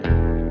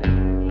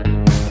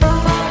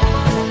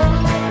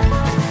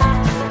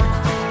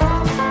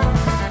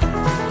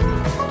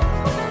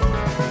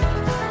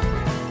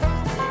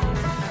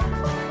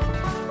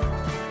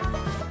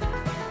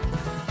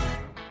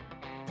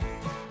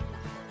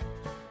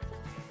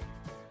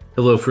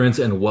Hello, friends,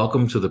 and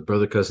welcome to the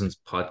Brother Cousins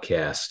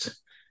podcast.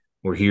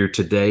 We're here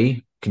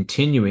today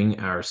continuing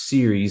our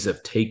series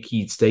of take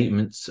heed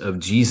statements of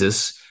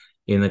Jesus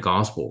in the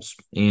Gospels.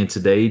 And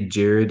today,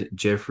 Jared,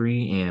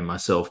 Jeffrey, and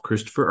myself,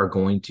 Christopher, are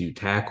going to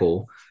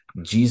tackle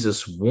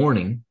Jesus'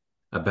 warning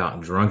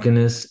about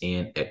drunkenness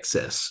and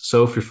excess.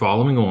 So, if you're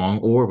following along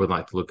or would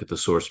like to look at the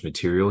source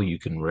material, you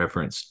can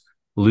reference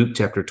Luke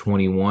chapter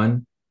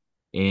 21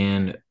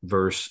 and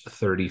verse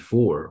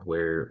 34,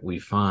 where we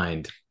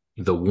find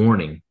the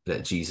warning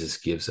that Jesus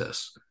gives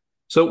us.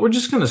 So we're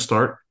just going to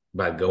start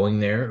by going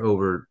there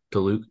over to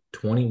Luke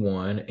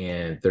 21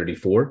 and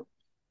 34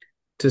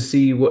 to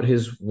see what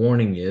his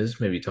warning is,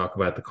 maybe talk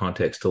about the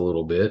context a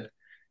little bit,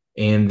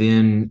 and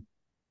then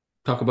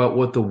talk about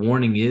what the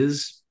warning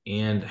is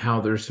and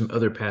how there's some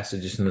other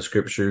passages in the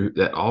scripture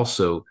that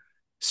also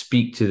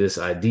speak to this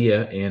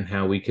idea and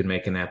how we can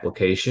make an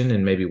application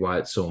and maybe why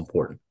it's so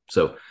important.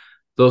 So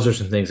those are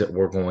some things that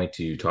we're going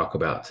to talk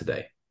about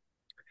today.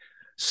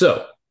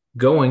 So,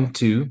 going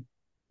to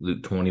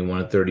Luke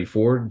 21 and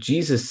 34,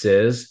 Jesus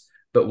says,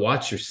 "But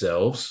watch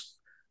yourselves,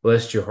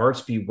 lest your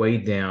hearts be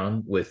weighed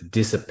down with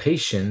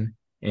dissipation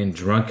and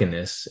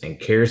drunkenness and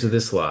cares of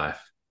this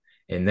life,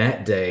 and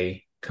that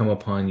day come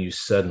upon you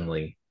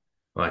suddenly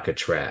like a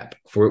trap.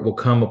 For it will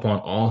come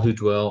upon all who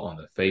dwell on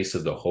the face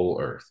of the whole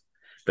earth.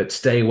 But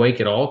stay awake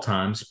at all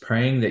times,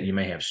 praying that you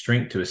may have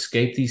strength to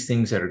escape these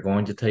things that are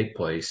going to take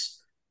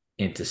place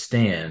and to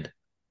stand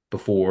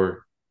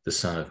before the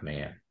Son of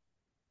Man."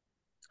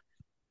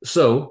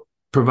 So,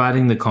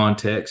 providing the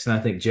context, and I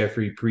think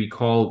Jeffrey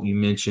pre-call you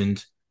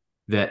mentioned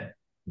that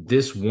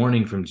this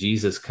warning from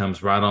Jesus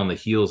comes right on the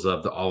heels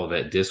of the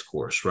Olivet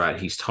discourse, right?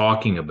 He's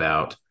talking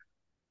about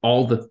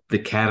all the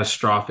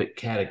catastrophic,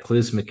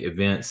 cataclysmic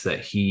events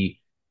that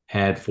he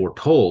had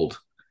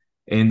foretold,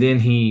 and then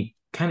he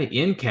kind of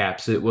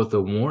encaps it with a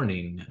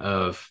warning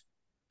of,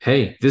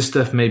 hey, this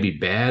stuff may be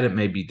bad, it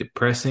may be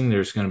depressing,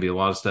 there's going to be a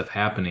lot of stuff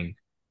happening,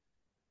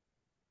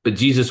 but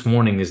Jesus'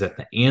 warning is that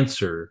the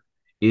answer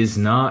is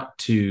not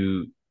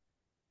to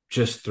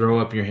just throw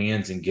up your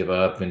hands and give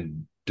up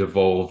and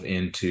devolve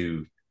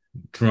into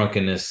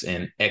drunkenness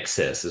and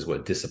excess, is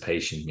what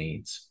dissipation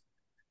means.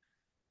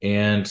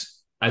 And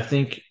I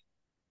think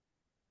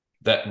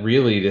that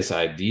really this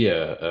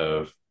idea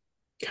of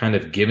kind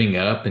of giving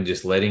up and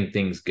just letting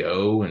things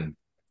go and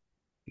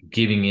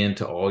giving in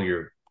to all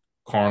your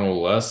carnal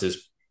lusts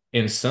is,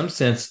 in some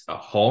sense, a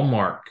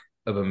hallmark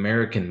of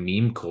American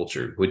meme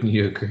culture. Wouldn't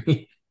you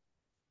agree?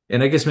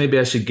 And I guess maybe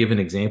I should give an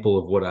example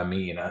of what I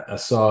mean. I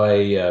saw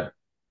a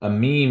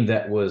meme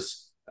that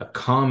was a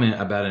comment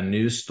about a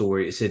news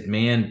story. It said,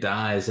 "Man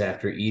dies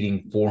after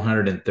eating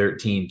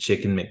 413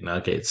 chicken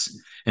McNuggets,"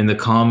 and the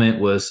comment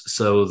was,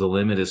 "So the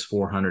limit is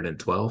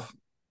 412."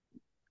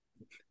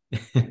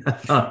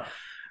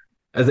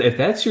 If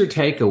that's your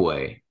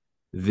takeaway,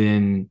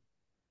 then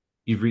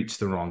you've reached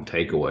the wrong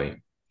takeaway.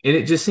 And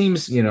it just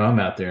seems, I'm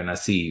out there and I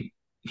see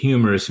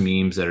humorous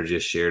memes that are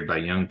just shared by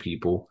young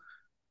people,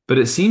 but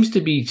it seems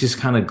to be just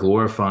kind of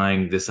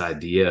glorifying this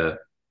idea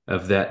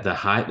of that the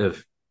height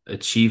of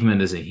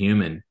achievement as a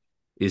human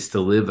is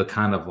to live a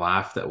kind of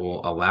life that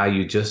will allow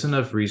you just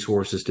enough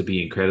resources to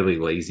be incredibly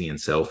lazy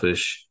and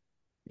selfish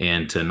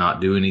and to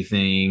not do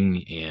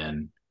anything.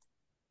 And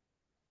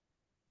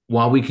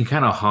while we can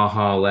kind of ha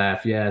ha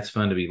laugh, yeah, it's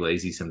fun to be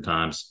lazy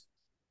sometimes.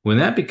 When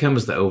that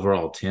becomes the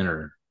overall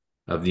tenor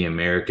of the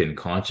American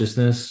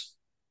consciousness,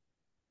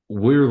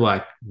 we're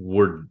like,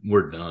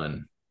 we're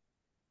done.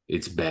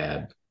 It's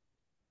bad.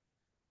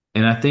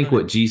 And I think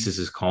what Jesus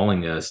is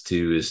calling us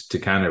to is to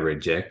kind of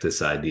reject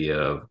this idea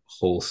of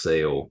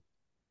wholesale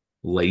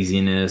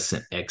laziness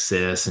and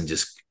excess and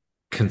just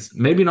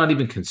maybe not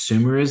even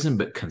consumerism,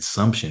 but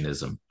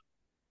consumptionism.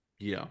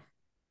 Yeah.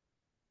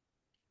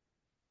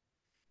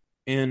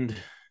 And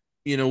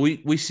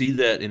we see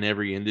that in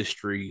every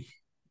industry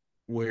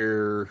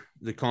where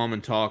the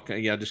common talk,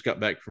 I just got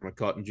back from a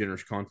cotton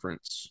ginners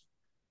conference,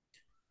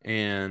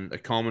 and a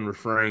common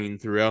refrain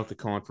throughout the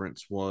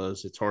conference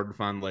was it's hard to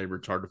find labor,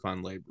 it's hard to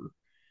find labor.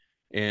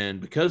 And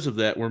because of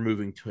that, we're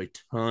moving to a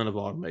ton of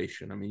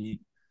automation. I mean,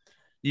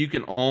 you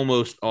can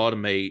almost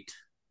automate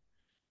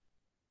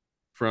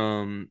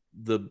from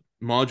the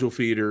module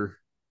feeder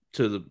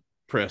to the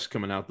press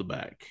coming out the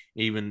back,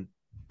 even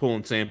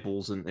pulling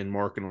samples and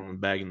marking them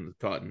and bagging the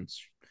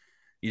cottons.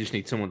 You just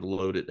need someone to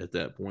load it at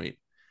that point.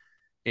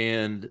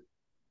 And,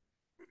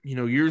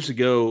 years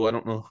ago, I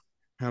don't know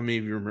how many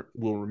of you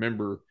will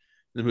remember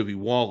the movie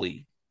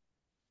Wally.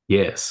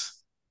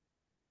 Yes,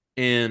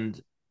 And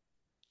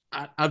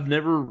I've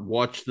never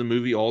watched the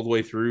movie all the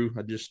way through.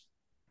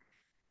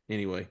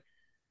 Anyway, I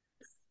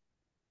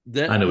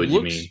that know what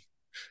you mean.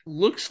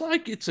 looks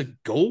like it's a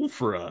goal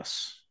for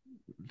us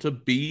to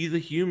be the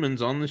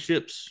humans on the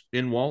ships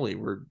in Wally,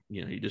 where,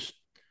 you just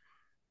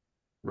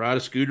ride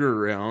a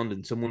scooter around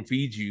and someone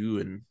feeds you.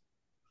 And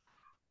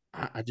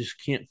I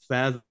just can't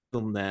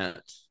fathom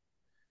that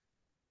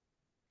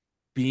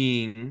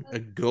being a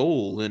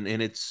goal. And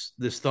it's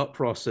this thought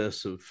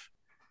process of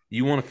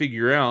you want to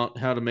figure out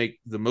how to make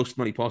the most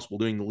money possible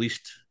doing the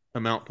least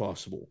amount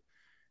possible.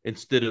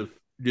 instead of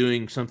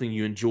doing something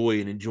you enjoy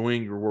and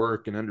enjoying your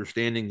work and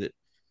understanding that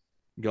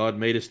God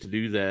made us to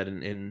do that.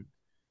 And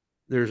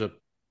there's a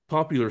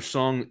popular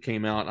song that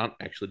came out. I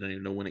actually don't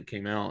even know when it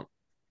came out,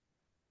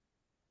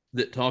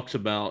 that talks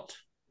about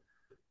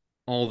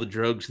all the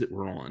drugs that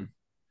we're on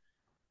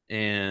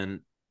and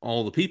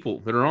all the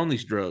people that are on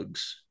these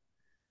drugs.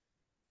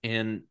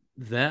 And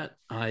that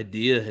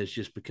idea has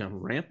just become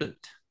rampant.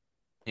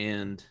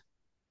 And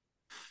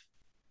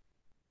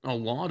a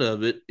lot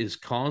of it is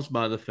caused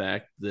by the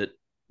fact that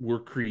we're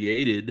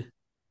created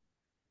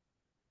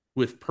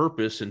with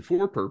purpose and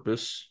for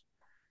purpose,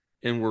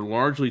 and we're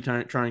largely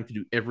trying to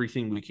do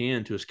everything we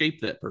can to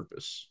escape that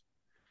purpose.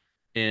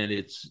 And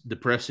it's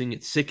depressing,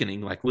 it's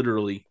sickening, like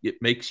literally, it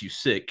makes you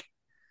sick.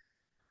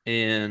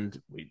 And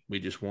we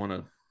just want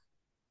to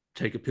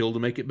take a pill to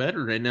make it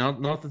better. And now,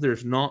 not that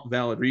there's not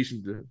valid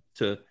reason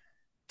to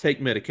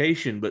take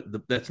medication, but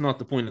that's not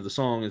the point of the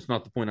song. It's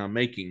not the point I'm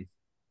making.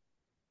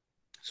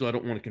 So I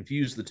don't want to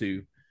confuse the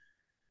two.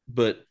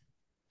 But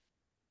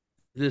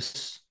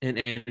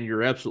and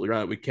you're absolutely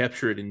right. We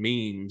capture it in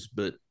memes,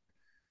 but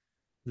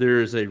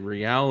there is a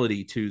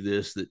reality to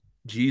this that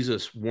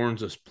Jesus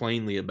warns us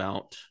plainly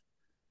about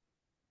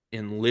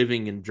in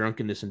living in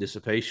drunkenness and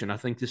dissipation. I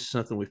think this is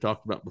something we've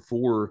talked about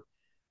before,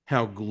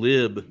 how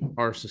glib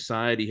our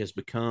society has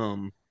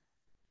become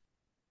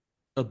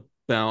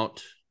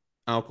about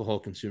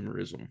alcohol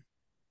consumerism.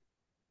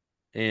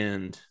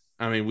 And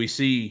I mean, we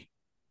see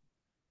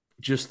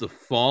just the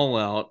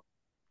fallout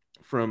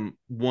from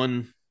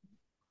one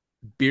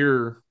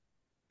beer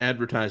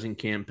advertising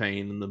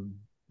campaign and the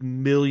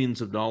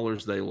millions of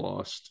dollars they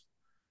lost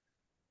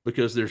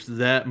because there's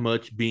that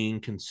much being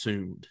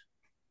consumed.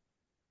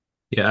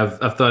 Yeah,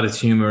 I've thought it's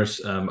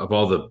humorous, of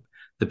all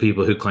the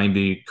people who claim to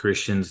be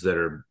Christians that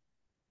are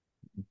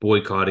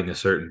boycotting a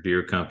certain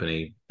beer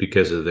company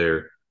because of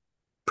their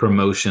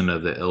promotion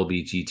of the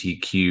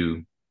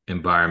LGBTQ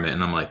environment.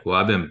 And I'm like, well,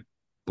 I've been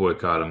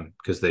boycotting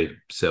because they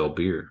sell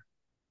beer.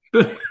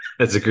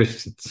 That's a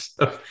Christian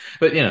stuff.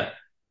 But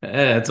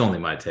that's only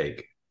my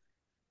take.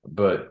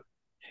 But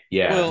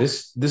yeah, Well,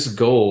 this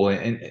goal,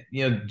 and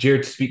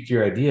Jared, to speak to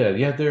your idea,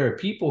 yeah, there are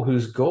people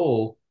whose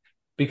goal,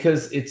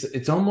 because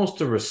it's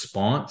almost a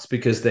response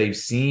because they've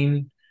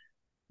seen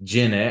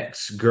Gen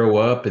X grow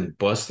up and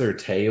bust their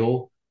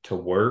tail to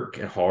work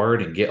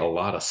hard and get a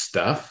lot of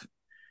stuff.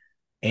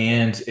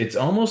 And it's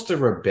almost a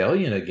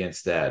rebellion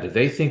against that.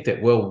 They think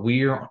that, well,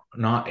 we're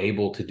not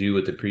able to do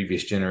what the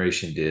previous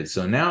generation did.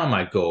 So now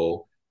my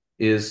goal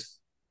is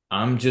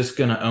I'm just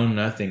going to own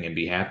nothing and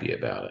be happy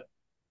about it.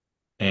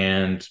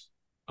 And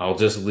I'll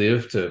just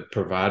live to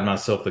provide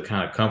myself the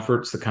kind of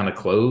comforts, the kind of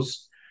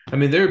clothes. I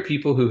mean, there are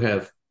people who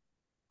have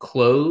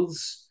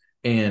clothes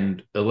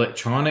and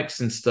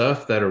electronics and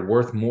stuff that are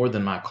worth more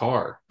than my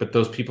car, but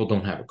those people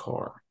don't have a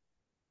car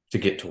to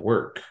get to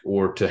work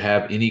or to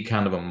have any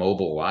kind of a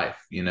mobile life.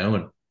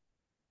 And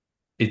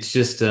it's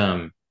just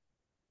a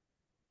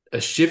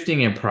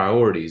shifting in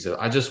priorities.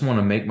 I just want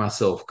to make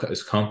myself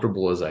as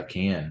comfortable as I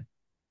can,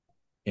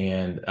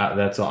 and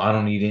that's all. I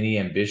don't need any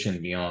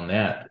ambition beyond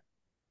that.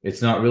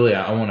 It's not really.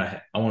 I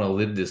want to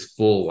live this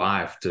full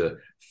life to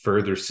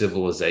further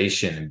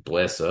civilization and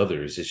bless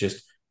others. It's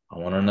just I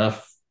want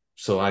enough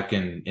so I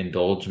can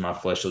indulge my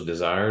fleshly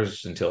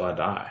desires until I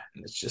die.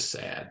 It's just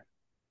sad.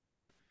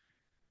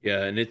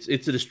 yeah, and it's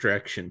a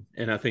distraction.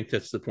 And I think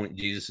that's the point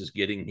Jesus is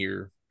getting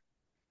here,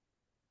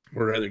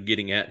 or rather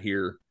getting at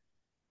here.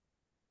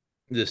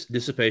 This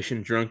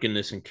dissipation,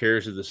 drunkenness, and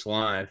cares of this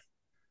life,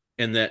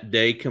 and that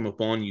day come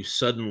upon you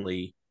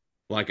suddenly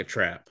like a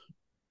trap.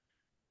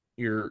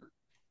 You're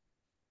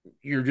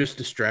you're just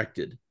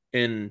distracted.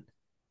 And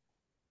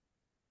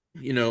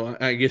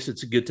I guess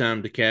it's a good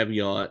time to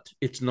caveat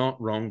it's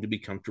not wrong to be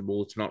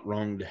comfortable. It's not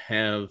wrong to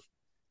have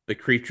the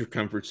creature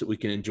comforts that we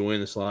can enjoy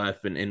in this life.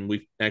 And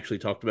we've actually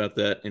talked about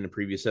that in a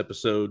previous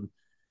episode.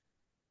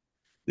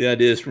 The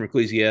idea is from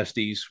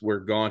Ecclesiastes, where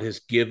God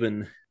has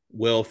given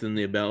wealth and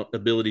the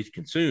ability to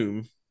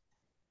consume.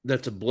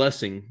 That's a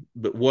blessing.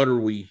 But what are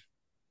we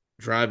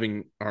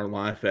driving our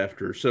life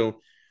after?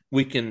 So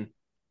we can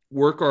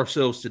work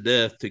ourselves to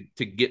death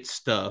to get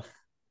stuff,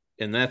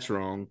 and that's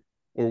wrong.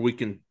 Or we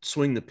can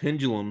swing the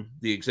pendulum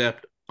the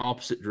exact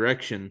opposite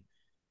direction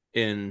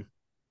and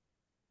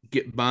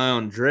get by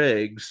on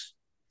dregs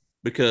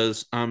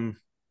because I'm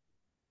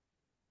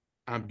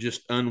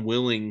just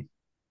unwilling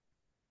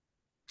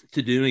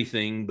to do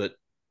anything but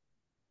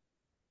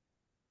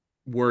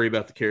worry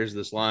about the cares of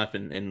this life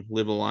and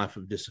live a life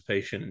of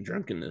dissipation and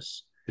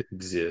drunkenness.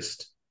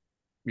 Exist.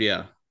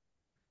 Yeah.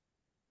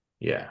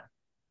 Yeah.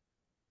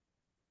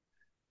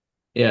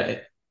 Yeah.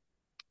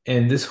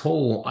 And this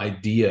whole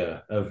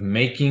idea of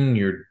making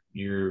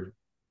your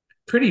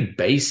pretty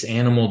base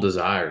animal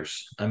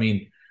desires. I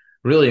mean,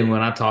 really, when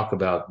I talk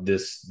about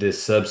this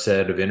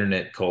subset of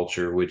internet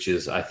culture, which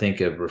is, I think,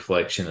 a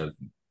reflection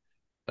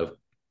of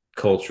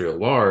culture at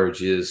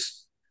large,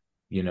 is,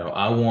 enough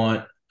I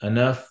want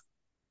enough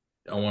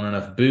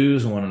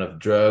booze, I want enough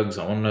drugs,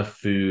 I want enough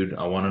food,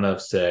 I want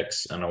enough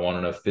sex, and I want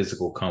enough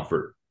physical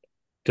comfort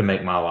to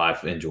make my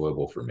life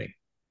enjoyable for me.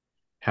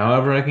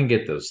 however I can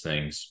get those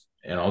things.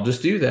 And I'll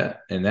just do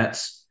that. And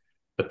that's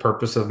the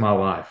purpose of my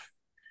life.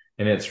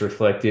 And it's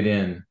reflected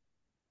in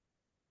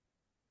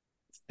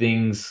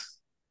things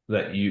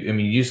that I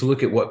mean, you just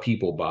look at what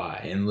people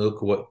buy and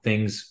look what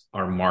things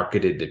are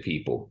marketed to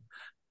people.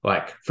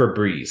 Like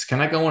Febreze.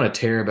 Can I go on a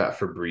tear about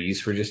Febreze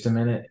for just a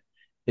minute?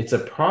 It's a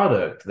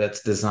product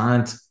that's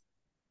designed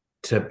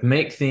to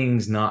make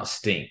things not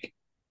stink.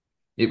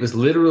 It was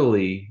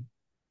literally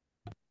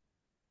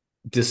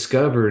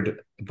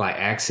discovered by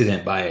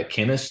accident by a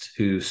chemist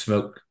who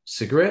smoked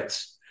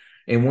cigarettes.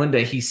 And one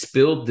day he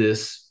spilled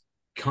this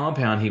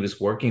compound he was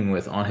working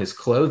with on his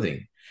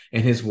clothing.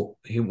 And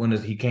when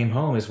he came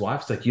home, his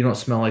wife's like, "You don't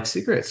smell like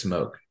cigarette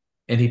smoke."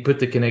 And he put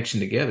the connection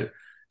together.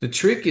 The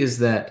trick is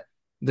that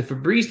the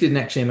Febreze didn't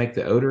actually make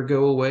the odor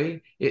go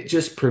away. It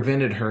just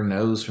prevented her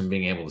nose from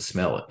being able to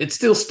smell it. It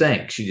still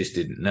stank. She just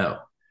didn't know.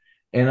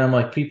 And I'm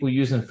like, people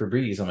using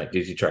Febreze, I'm like,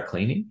 did you try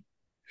cleaning?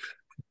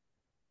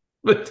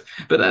 But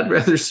I'd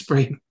rather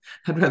spray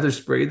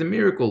the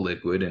miracle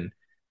liquid. And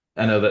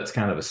I know that's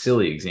kind of a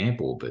silly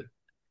example, but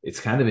it's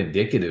kind of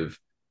indicative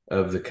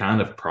of the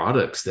kind of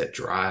products that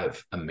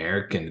drive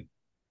American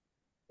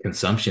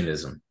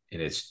consumptionism.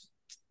 And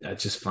I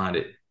just find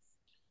it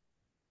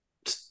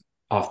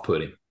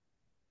off-putting.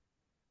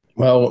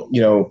 Well,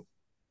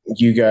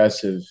 you guys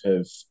have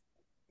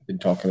been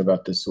talking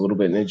about this a little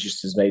bit, and it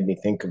just has made me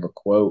think of a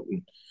quote.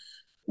 And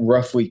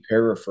roughly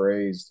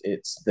paraphrased,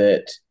 it's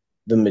that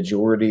the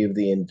majority of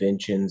the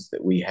inventions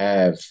that we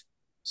have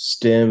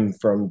stem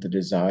from the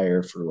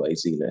desire for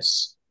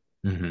laziness.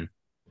 Mm-hmm.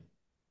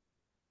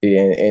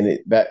 And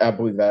that I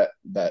believe that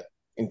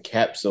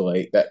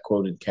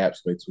quote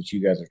encapsulates what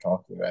you guys are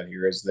talking about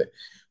here, is that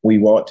we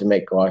want to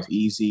make life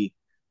easy,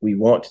 we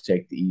want to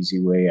take the easy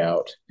way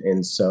out,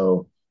 and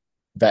so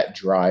that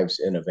drives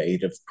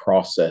innovative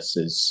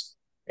processes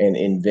and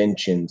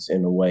inventions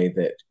in a way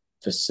that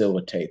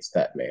facilitates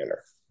that manner.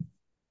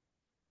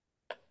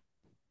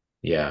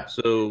 Yeah.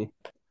 So,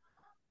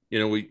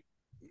 you've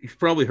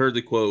probably heard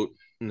the quote,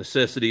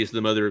 necessity is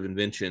the mother of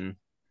invention.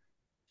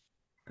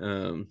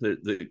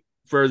 The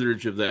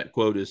furtherage of that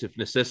quote is, if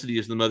necessity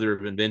is the mother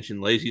of invention,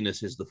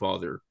 laziness is the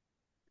father.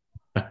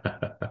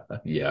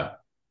 Yeah.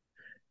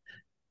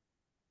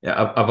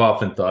 Yeah, I've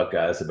often thought,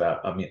 guys,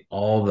 about, I mean,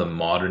 all the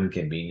modern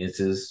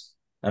conveniences.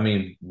 I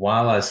mean,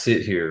 while I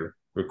sit here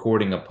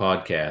recording a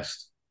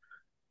podcast,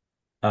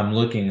 I'm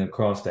looking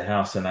across the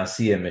house and I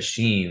see a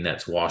machine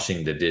that's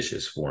washing the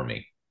dishes for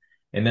me.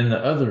 And in the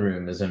other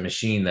room is a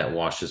machine that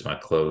washes my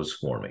clothes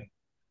for me.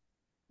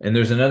 And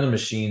there's another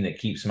machine that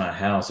keeps my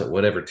house at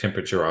whatever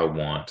temperature I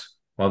want.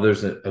 While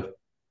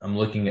I'm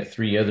looking at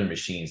three other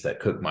machines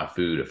that cook my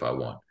food if I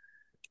want.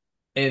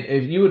 And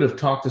if you would have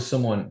talked to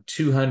someone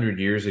 200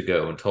 years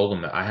ago and told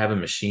them that I have a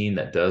machine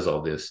that does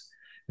all this,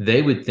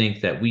 they would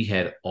think that we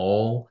had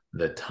all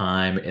the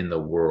time in the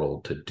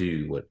world to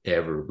do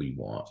whatever we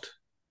want.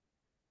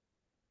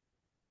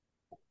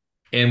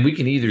 And we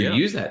can either Yeah.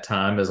 use that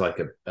time as like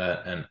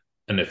an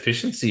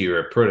efficiency or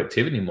a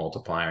productivity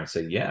multiplier and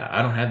say, yeah,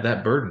 I don't have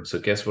that burden. So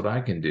guess what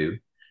I can do?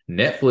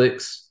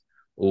 Netflix,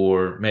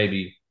 or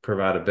maybe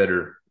provide a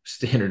better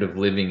standard of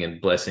living and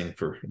blessing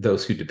for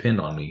those who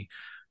depend on me.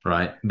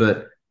 Right.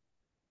 But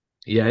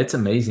yeah, it's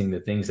amazing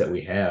the things that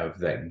we have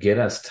that get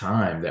us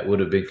time that would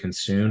have been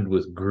consumed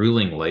with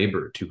grueling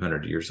labor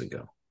 200 years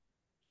ago.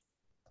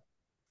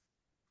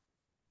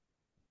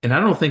 And I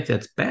don't think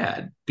that's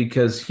bad,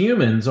 because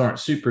humans aren't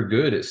super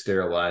good at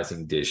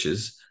sterilizing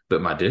dishes,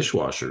 but my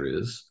dishwasher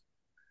is.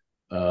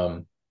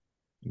 Um,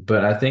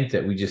 but I think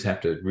that we just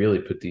have to really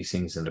put these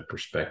things into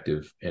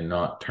perspective and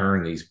not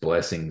turn these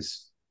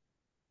blessings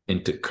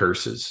into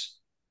curses.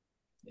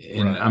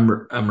 And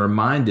Right. I'm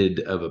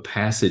reminded of a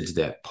passage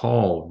that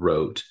Paul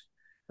wrote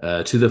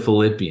to the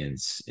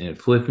Philippians in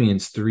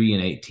Philippians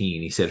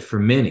 3:18. He said, "For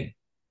many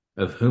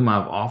of whom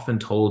I've often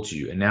told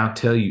you, and now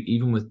tell you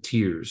even with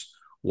tears,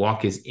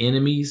 walk as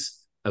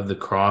enemies of the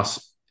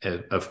cross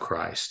of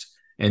Christ,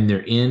 and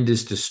their end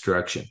is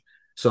destruction."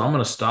 So I'm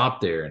going to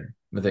stop there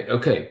and think,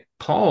 okay,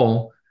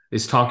 Paul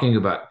is talking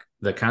about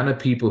the kind of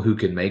people who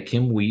could make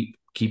him weep,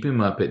 keep him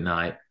up at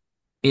night,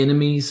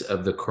 enemies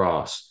of the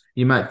cross.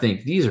 You might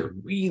think these are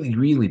really,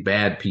 really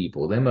bad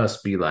people. They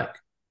must be like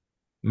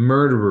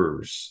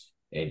murderers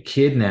and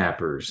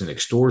kidnappers and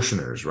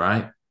extortioners,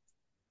 right?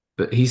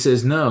 But he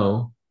says,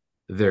 no,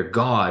 their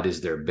God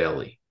is their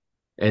belly,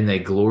 and they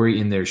glory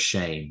in their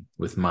shame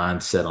with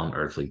minds set on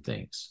earthly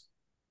things.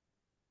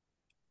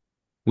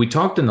 We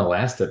talked in the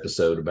last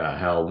episode about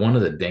how one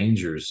of the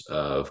dangers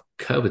of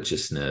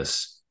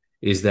covetousness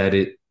is that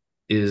it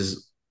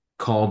is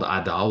called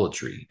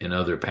idolatry in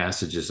other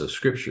passages of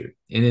scripture.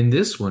 And in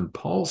this one,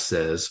 Paul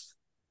says,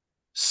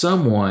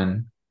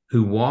 someone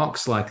who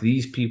walks like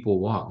these people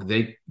walk,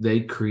 they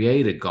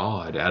create a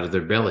God out of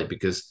their belly,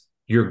 because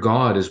your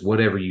God is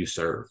whatever you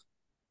serve.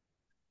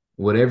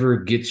 Whatever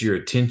gets your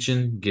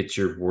attention gets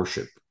your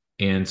worship.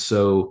 And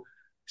so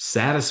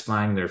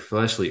satisfying their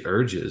fleshly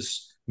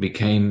urges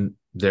became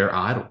their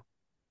idol.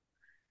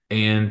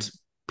 And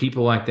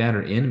people like that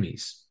are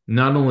enemies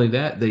not only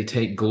that, they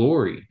take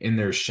glory in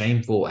their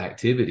shameful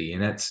activity.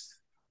 And that's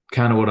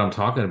kind of what I'm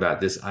talking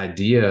about, this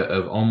idea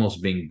of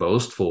almost being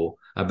boastful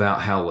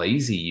about how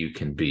lazy you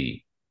can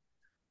be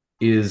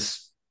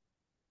is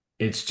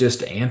it's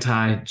just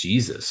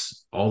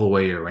anti-Jesus all the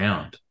way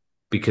around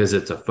because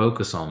it's a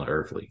focus on the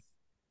earthly.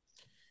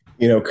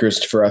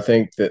 Christopher, I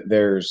think that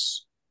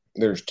there's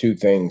two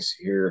things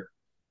here.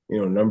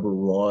 Number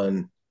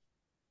one,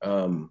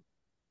 um,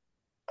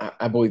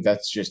 I believe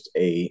that's just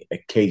a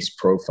case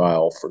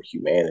profile for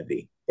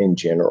humanity in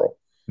general.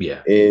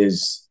 Yeah.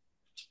 Is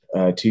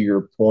to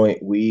your point,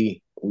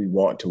 we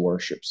want to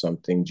worship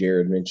something.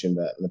 Jared mentioned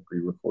that in the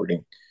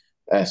pre-recording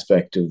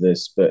aspect of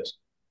this, but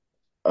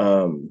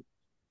um,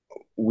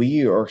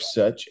 we are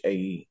such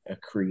a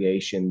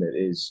creation that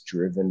is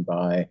driven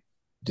by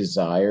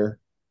desire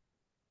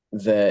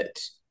that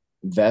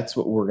that's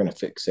what we're going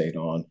to fixate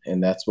on,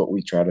 and that's what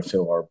we try to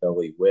fill our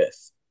belly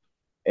with.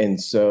 And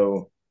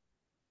so,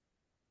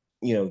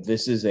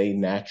 this is a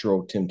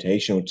natural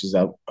temptation, which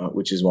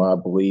is why I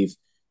believe,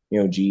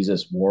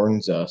 Jesus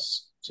warns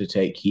us to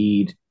take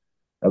heed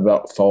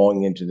about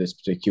falling into this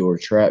particular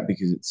trap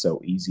because it's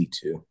so easy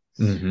to.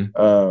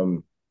 Mm-hmm.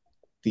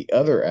 The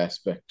other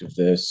aspect of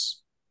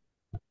this,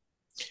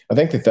 I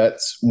think that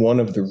that's one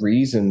of the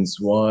reasons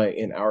why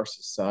in our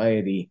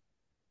society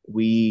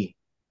we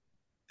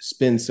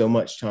spend so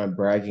much time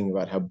bragging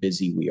about how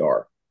busy we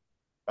are.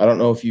 I don't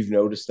know if you've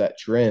noticed that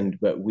trend,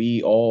 but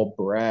we all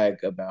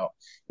brag about,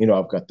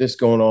 I've got this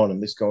going on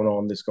and this going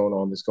on, this going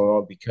on, this going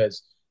on,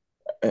 because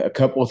a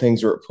couple of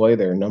things are at play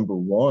there. Number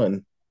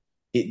one,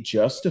 it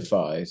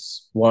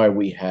justifies why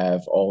we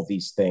have all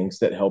these things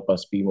that help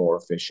us be more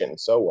efficient and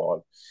so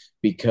on,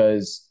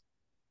 because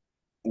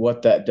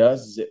what that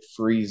does is it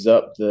frees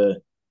up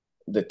the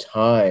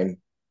time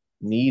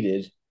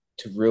needed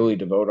to really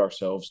devote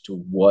ourselves to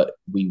what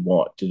we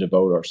want to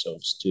devote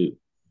ourselves to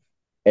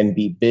and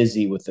be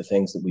busy with the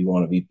things that we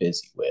want to be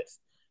busy with.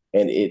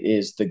 And it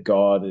is the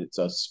God, it's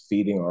us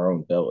feeding our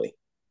own belly.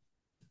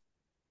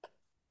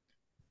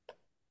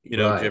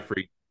 Right.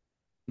 Jeffrey,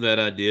 that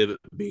idea of it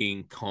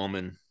being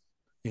common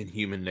in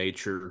human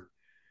nature,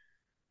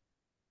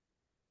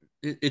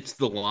 it's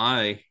the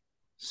lie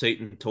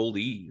Satan told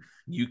Eve.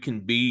 You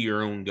can be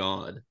your own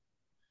God.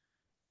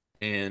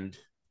 And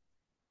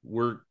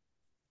we're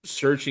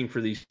searching for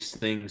these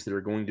things that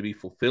are going to be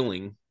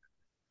fulfilling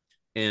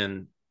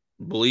and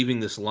believing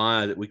this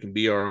lie that we can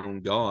be our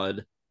own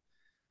God.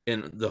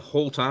 And the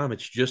whole time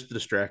it's just a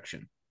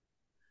distraction.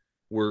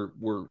 We're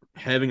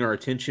having our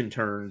attention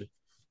turned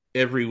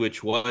every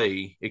which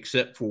way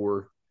except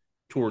for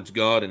towards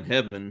God and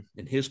heaven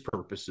and his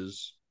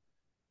purposes.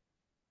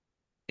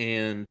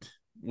 And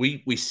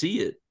we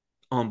see it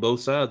on both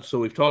sides. So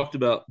we've talked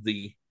about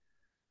the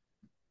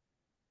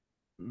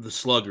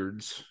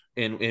sluggards,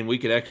 and we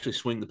could actually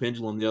swing the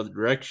pendulum the other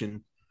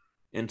direction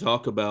and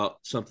talk about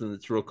something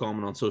that's real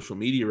common on social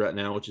media right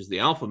now, which is the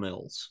alpha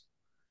males.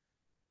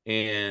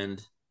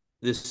 And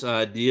this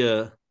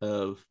idea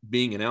of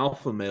being an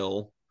alpha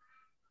male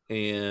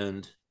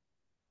and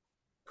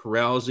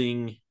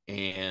carousing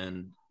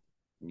and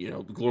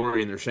the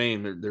glory and their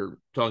shame. They're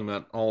talking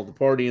about all the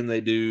partying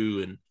they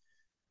do and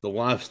the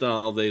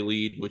lifestyle they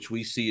lead, which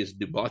we see as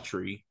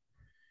debauchery,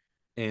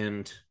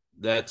 and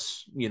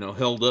that's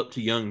held up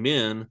to young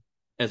men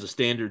as a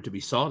standard to be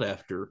sought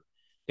after,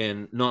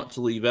 and not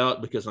to leave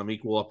out, because I'm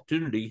equal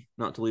opportunity,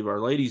 not to leave our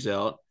ladies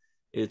out.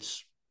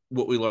 It's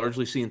what we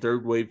largely see in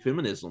third wave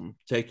feminism,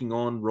 taking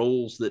on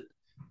roles that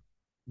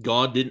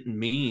God didn't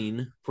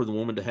mean for the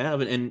woman to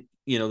have. And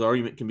the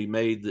argument can be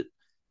made that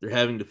they're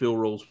having to fill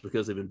roles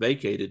because they've been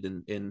vacated,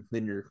 and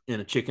then you're in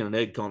a chicken and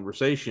egg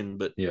conversation.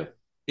 But Yeah.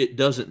 it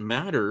doesn't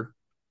matter,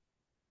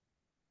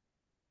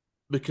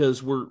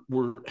 because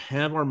we're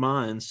have our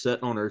minds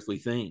set on earthly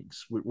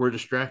things. We're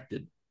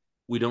distracted.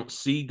 We don't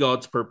see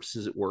God's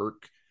purposes at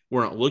work.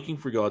 We're not looking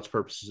for God's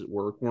purposes at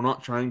work. We're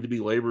not trying to be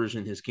laborers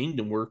in his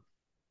kingdom.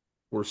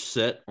 We're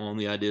set on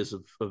the ideas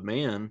of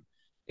man,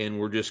 and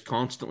we're just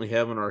constantly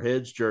having our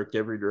heads jerked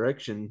every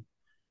direction,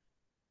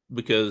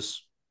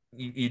 because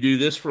you do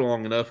this for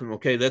long enough and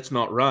okay, that's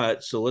not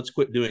right, so let's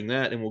quit doing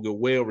that and we'll go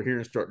way over here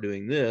and start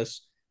doing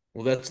this.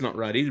 Well, that's not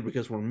right either,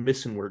 because we're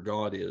missing where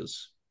God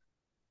is.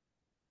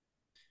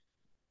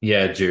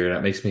 Yeah, Jared,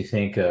 that makes me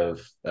think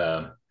of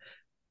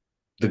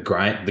the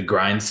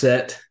grind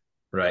set,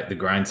 right? The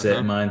grind set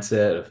Uh-huh.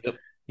 mindset of, Yep.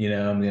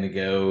 I'm gonna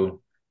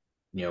go,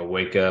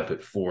 wake up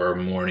at 4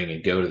 a.m.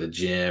 and go to the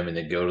gym and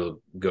then go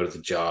to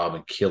the job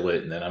and kill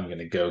it. And then I'm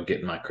gonna go get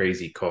in my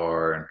crazy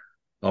car and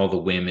all the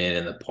women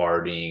and the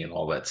partying and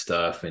all that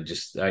stuff. And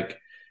just like,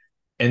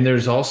 and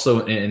there's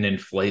also an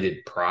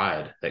inflated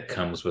pride that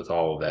comes with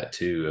all of that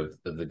too,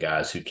 of the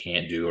guys who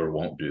can't do or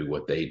won't do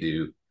what they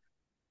do.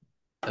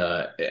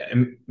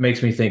 It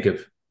makes me think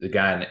of the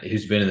guy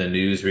who's been in the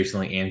news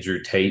recently,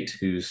 Andrew Tate,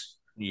 who's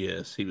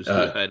Yes, he was who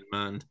I had in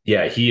mind.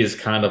 yeah, he is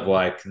kind of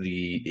like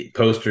the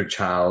poster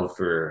child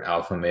for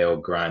alpha male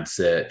grind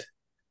set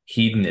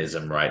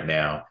hedonism right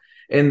now.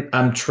 And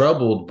I'm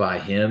troubled by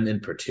him in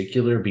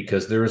particular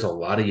because there is a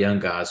lot of young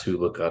guys who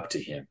look up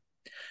to him.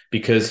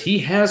 because he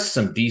has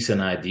some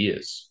decent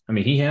ideas. I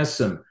mean, he has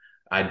some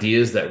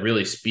ideas that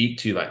really speak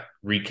to like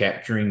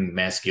recapturing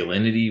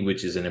masculinity,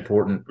 which is an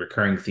important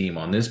recurring theme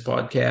on this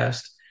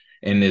podcast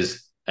and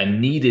is a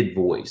needed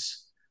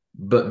voice.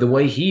 But the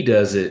way he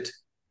does it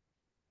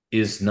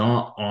is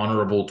not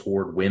honorable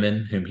toward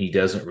women whom he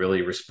doesn't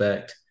really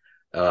respect.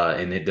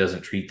 And it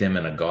doesn't treat them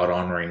in a God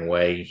honoring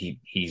way.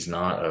 He's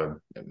not, in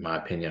my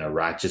opinion, a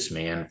righteous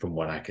man from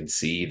what I can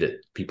see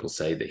that people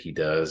say that he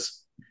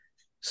does.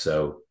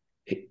 So,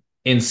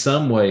 in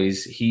some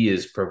ways, he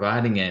is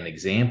providing an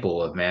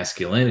example of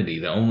masculinity,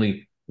 the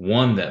only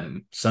one that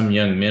some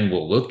young men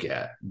will look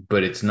at,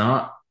 but it's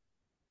not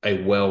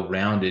a well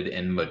rounded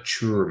and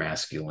mature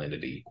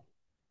masculinity,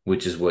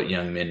 which is what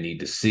young men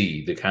need to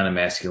see, the kind of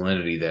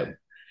masculinity that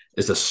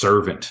is a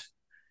servant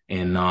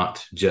and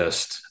not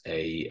just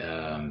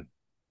the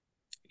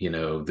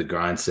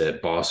grind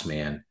set boss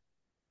man.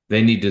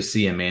 They need to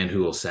see a man who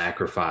will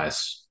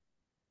sacrifice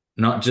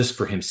not just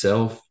for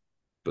himself,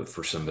 but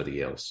for somebody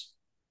else.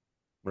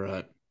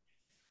 Right.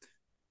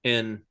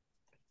 And,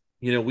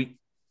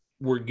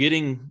 we're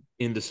getting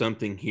into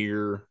something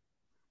here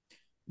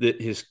that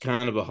is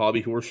kind of a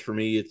hobby horse for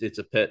me. It's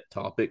a pet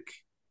topic,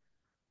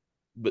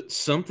 but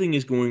something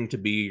is going to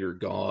be your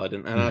God.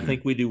 And I Mm-hmm.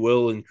 think we do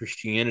well in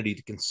Christianity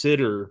to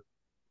consider,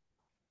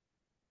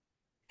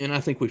 and I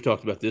think we've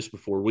talked about this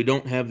before, we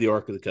don't have the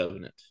Ark of the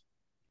Covenant.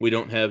 We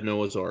don't have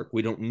Noah's Ark.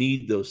 We don't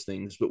need those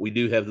things, but we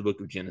do have the book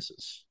of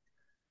Genesis.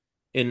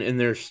 And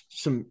there's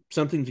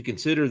something to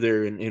consider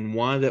there and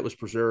why that was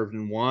preserved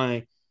and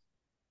why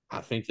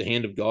I think the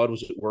hand of God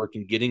was at work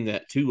in getting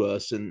that to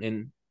us.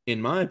 And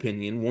in my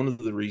opinion, one of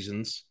the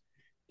reasons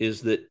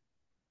is that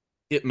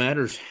it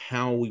matters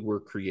how we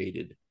were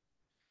created.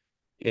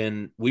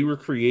 And we were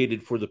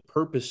created for the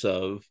purpose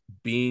of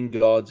being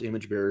God's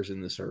image bearers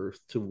in this earth,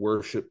 to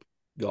worship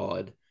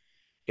God.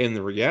 And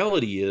the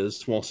reality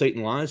is, while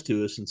Satan lies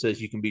to us and says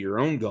you can be your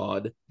own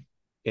God,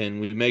 and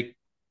we make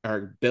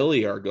our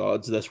belly our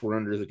gods, thus we're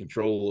under the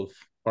control of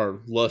our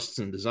lusts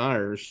and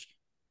desires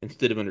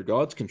instead of under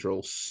God's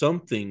control,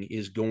 something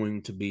is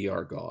going to be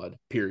our God,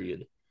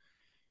 period.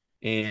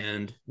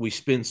 And we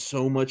spend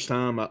so much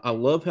time. I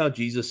love how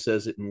Jesus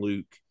says it in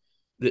Luke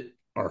that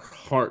our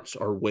hearts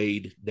are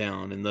weighed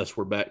down. And thus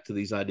we're back to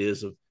these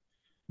ideas of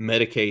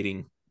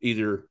medicating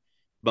either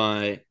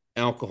by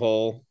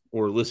alcohol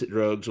or illicit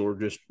drugs or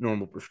just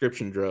normal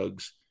prescription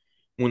drugs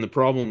when the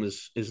problem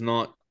is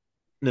not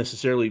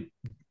necessarily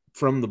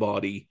from the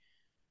body,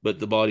 but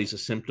the body's a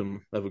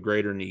symptom of a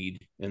greater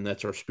need, and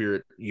that's our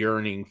spirit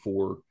yearning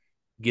for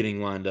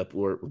getting lined up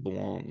where it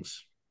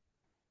belongs.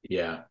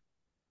 Yeah.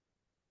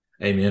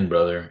 Amen,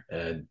 brother.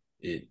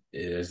 It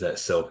is that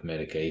self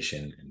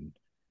medication. And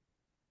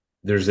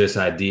there's this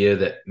idea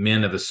that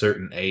men of a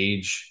certain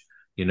age,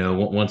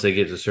 once they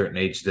get to a certain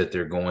age, that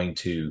they're going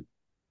to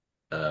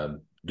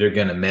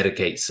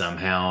medicate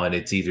somehow, and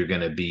it's either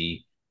going to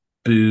be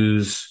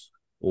booze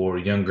or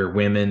younger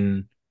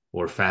women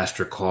or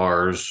faster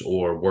cars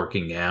or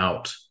working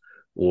out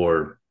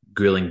or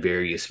grilling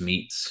various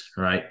meats,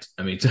 right?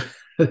 I mean,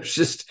 there's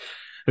just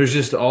there's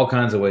just all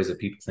kinds of ways that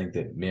people think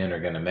that men are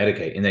going to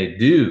medicate, and they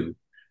do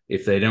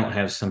if they don't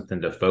have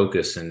something to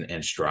focus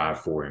and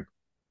strive for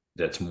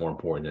that's more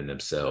important than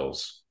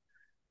themselves.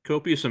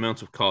 Copious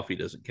amounts of coffee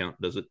doesn't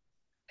count, does it?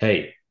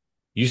 Hey,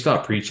 you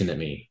stop preaching at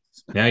me.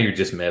 Now you're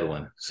just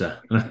meddling. So,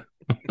 well,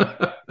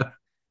 I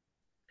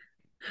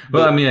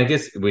But mean, I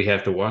guess we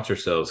have to watch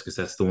ourselves because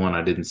that's the one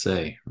I didn't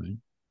say, right?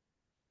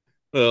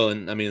 well,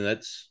 and I mean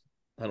that's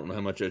I don't know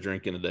how much I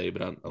drink in a day,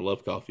 but I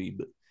love coffee.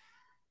 But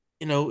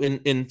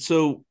and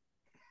so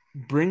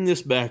bring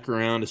this back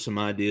around to some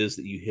ideas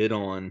that you hit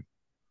on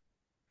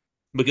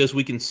because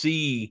we can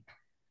see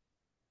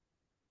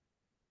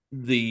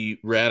the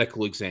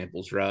radical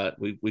examples, right?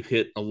 We've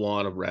hit a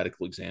lot of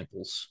radical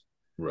examples.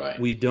 Right.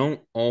 We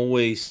don't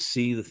always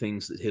see the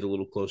things that hit a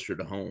little closer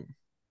to home.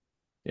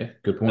 Yeah,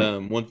 good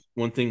point.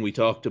 One thing we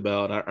talked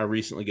about, I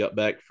recently got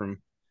back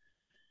from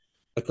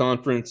a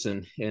conference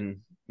and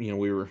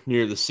we were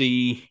near the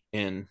sea,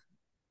 and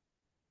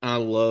I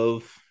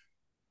love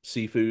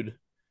seafood.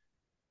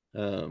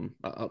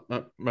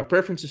 My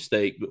preference is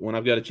steak, but when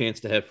I've got a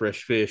chance to have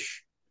fresh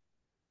fish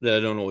that I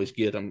don't always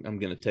get, I'm going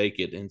to take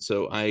it. And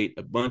so I ate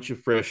a bunch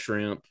of fresh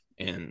shrimp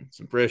and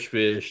some fresh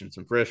fish and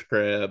some fresh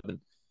crab and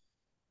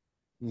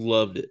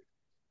loved it.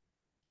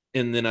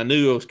 And then I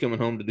knew I was coming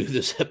home to do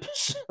this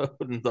episode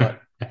and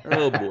thought,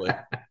 oh boy.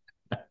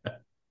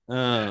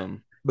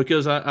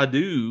 Because I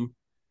do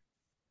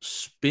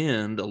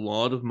spend a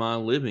lot of my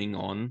living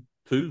on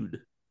food,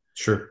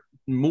 Sure.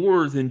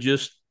 more than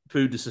just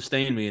food to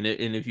sustain me. And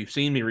if you've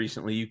seen me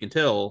recently, you can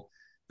tell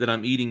that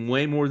I'm eating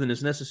way more than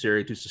is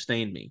necessary to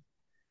sustain me.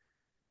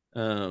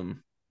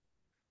 Um,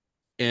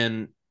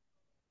 and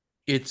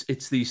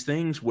it's these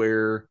things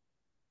where,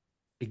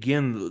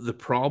 again, the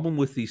problem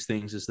with these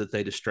things is that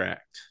they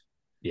distract.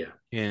 Yeah.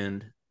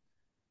 And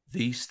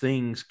these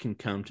things can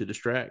come to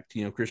distract.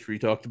 Christopher, you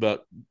talked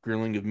about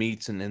grilling of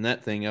meats and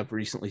that thing. I've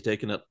recently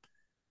taken up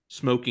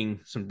smoking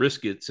some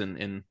briskets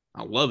and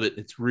I love it.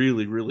 It's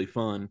really, really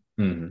fun.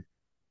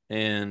 Mm-hmm.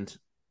 And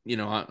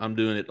I'm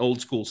doing it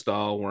old school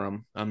style where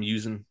I'm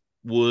using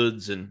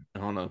woods and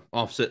on a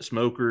offset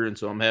smoker, and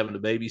so I'm having to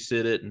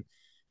babysit it. And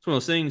it's one of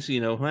those things,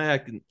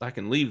 hey, I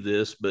can leave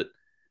this, but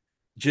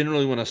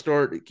generally when I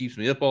start, it keeps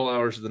me up all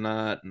hours of the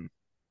night. And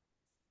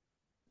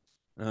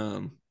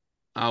um,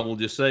 I will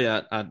just say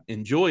I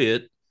enjoy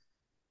it,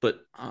 but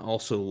I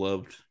also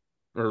love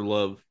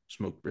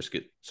smoked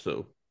brisket.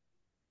 So,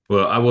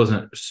 Well, I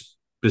wasn't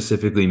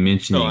specifically oh, I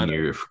mentioning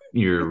know.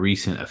 your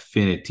recent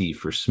affinity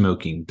for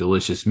smoking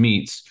delicious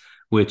meats,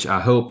 which I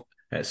hope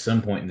at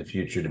some point in the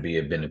future to be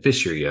a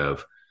beneficiary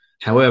of.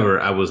 However,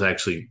 I was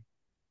actually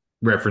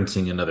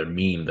referencing another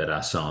meme that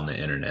I saw on the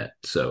internet.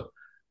 So,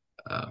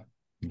 uh,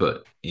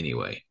 but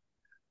anyway,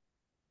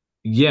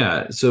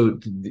 yeah. So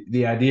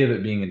the idea of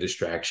it being a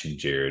distraction,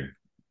 Jared,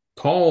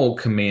 Paul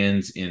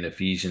commands in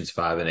Ephesians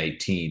 5 and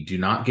 18, do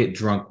not get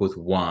drunk with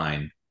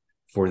wine,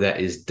 for that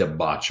is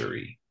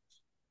debauchery,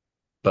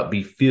 but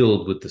be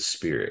filled with the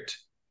Spirit.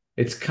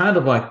 It's kind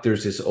of like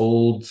there's this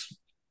old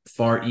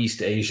Far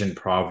East Asian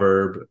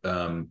proverb,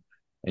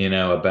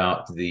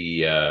 about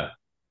the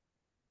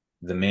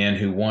man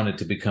who wanted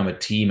to become a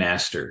tea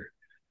master,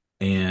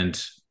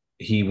 and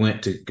he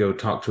went to go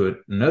talk to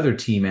another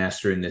tea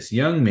master, and this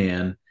young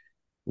man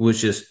was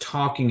just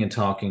talking and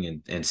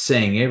talking and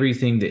saying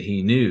everything that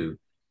he knew.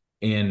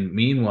 And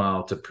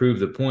meanwhile, to prove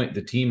the point,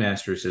 the tea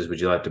master says, would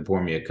you like to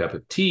pour me a cup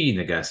of tea? And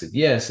the guy said,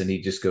 yes. And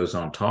he just goes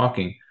on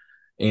talking.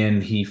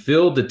 And he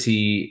filled the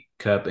tea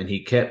cup and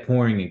he kept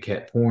pouring,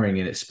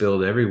 and it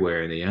spilled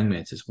everywhere. And the young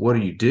man says, what are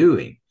you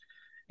doing?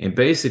 And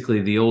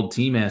basically, the old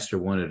tea master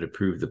wanted to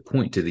prove the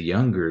point to the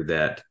younger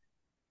that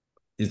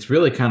it's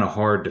really kind of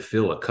hard to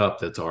fill a cup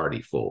that's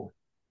already full.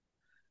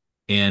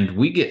 And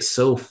we get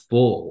so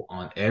full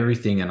on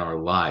everything in our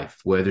life,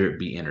 whether it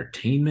be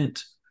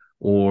entertainment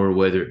or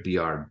whether it be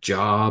our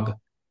job,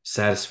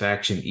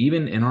 satisfaction,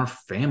 even in our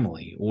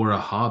family or a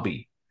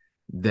hobby,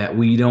 that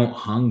we don't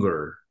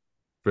hunger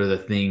for the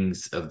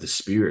things of the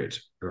Spirit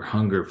or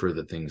hunger for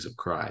the things of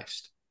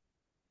Christ.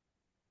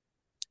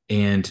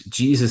 And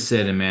Jesus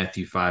said in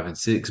Matthew 5 and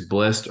 6,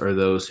 blessed are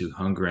those who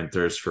hunger and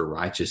thirst for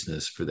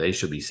righteousness, for they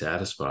shall be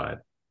satisfied.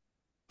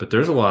 But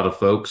there's a lot of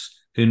folks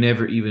who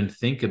never even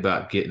think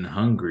about getting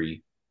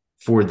hungry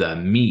for the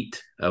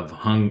meat of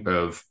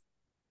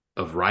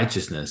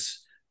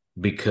righteousness,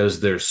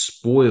 because they're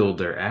spoiled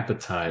their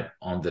appetite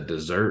on the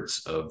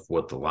desserts of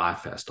what the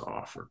life has to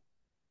offer.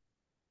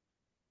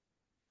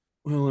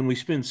 Well, and we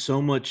spend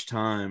so much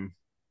time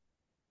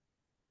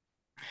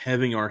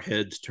having our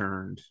heads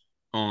turned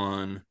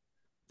on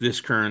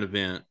this current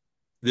event,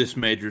 this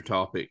major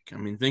topic. I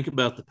mean, think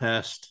about the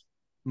past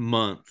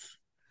month.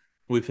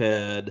 We've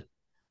had,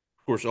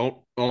 of course,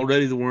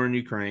 already the war in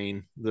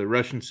Ukraine, the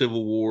Russian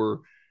Civil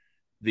War,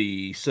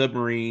 the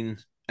submarine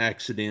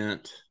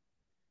accident,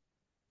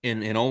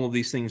 and all of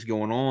these things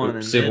going on.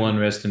 And Civil then,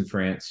 unrest in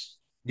France.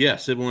 yeah,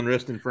 civil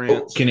unrest in Oh,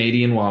 France.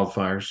 Canadian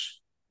wildfires.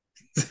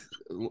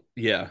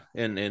 Yeah,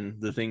 and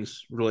the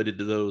things related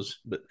to those.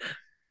 But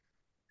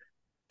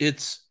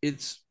it's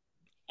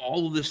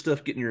all of this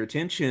stuff getting your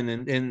attention,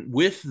 and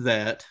with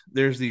that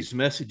there's these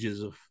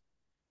messages of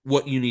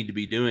what you need to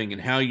be doing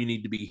and how you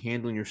need to be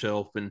handling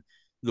yourself, and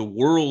the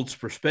world's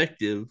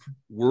perspective,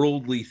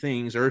 worldly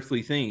things,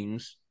 earthly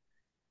things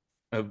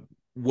of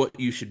what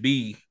you should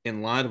be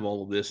in light of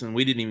all of this. And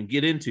we didn't even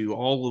get into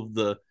all of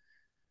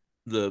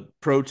the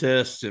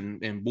protests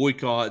and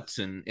boycotts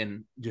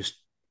and just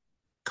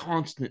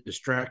constant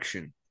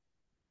distraction.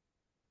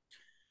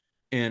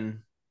 And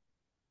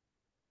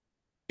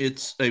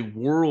it's a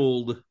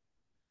world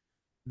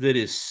that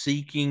is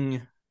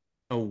seeking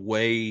a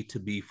way to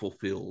be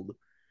fulfilled,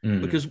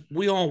 Mm-hmm. because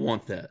we all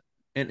want that.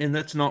 And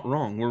that's not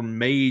wrong. We're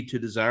made to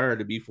desire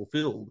to be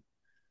fulfilled.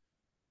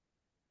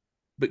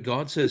 But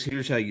God says,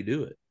 here's how you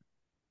do it.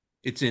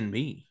 It's in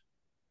me.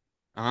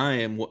 I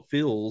am what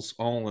fills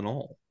all in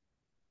all.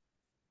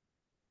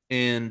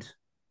 And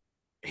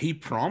he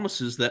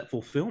promises that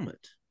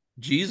fulfillment.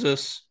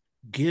 Jesus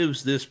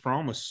gives this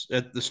promise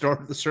at the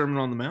start of the Sermon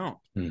on the Mount.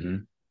 Mm-hmm.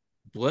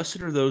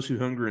 Blessed are those who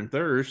hunger and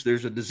thirst.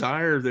 There's a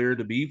desire there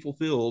to be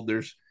fulfilled.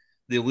 There's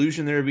the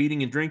illusion there of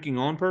eating and drinking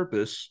on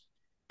purpose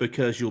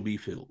because you'll be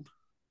filled.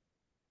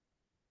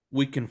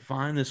 We can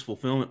find this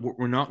fulfillment.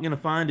 We're not going to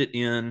find it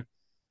in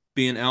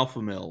being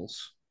alpha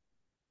males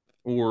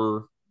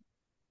or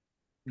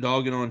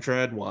dogging on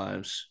trad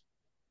wives.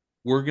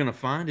 We're going to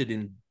find it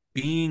in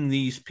being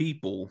these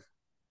people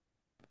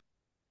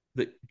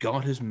that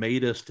God has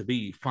made us to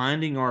be,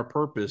 finding our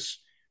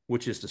purpose,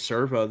 which is to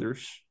serve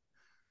others,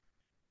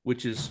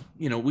 which is,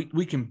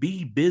 we can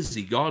be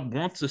busy. God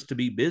wants us to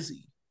be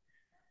busy,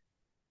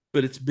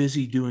 but it's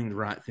busy doing the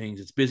right things.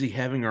 It's busy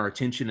having our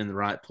attention in the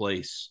right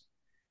place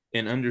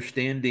and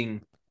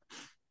understanding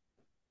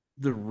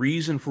the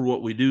reason for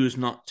what we do is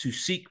not to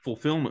seek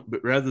fulfillment,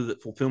 but rather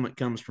that fulfillment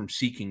comes from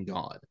seeking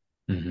God.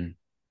 Mm-hmm.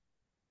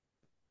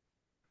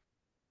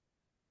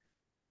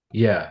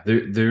 Yeah,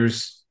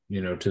 there's,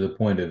 to the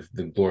point of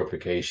the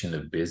glorification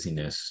of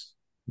busyness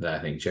that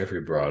I think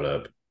Jeffrey brought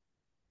up.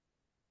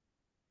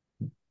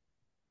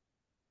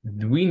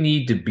 We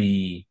need to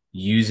be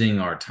using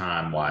our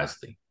time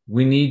wisely.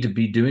 We need to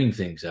be doing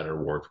things that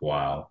are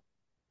worthwhile.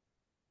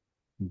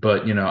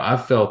 But,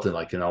 I've felt it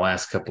like in the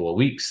last couple of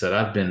weeks that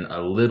I've been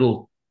a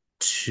little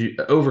too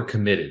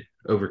overcommitted.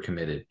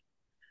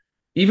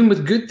 Even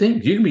with good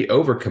things, you can be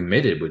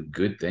overcommitted with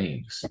good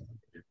things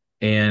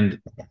and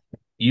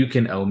you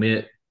can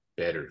omit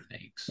better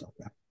things.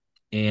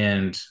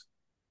 And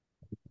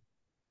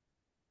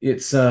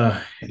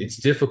it's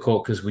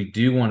difficult because we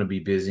do want to be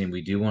busy and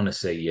we do want to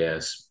say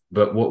yes,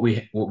 but what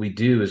we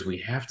do is we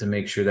have to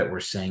make sure that we're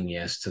saying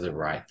yes to the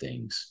right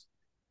things.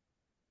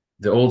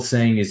 The old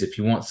saying is, if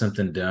you want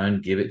something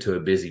done, give it to a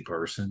busy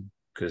person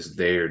because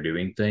they are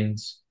doing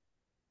things.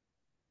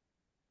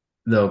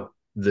 The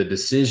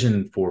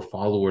decision for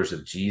followers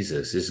of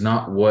Jesus is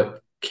not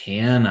what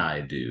can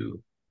I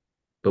do,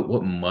 but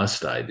what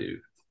must I do?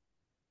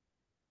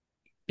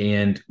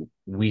 And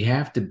we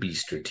have to be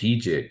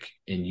strategic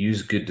and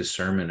use good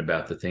discernment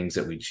about the things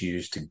that we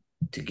choose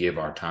to give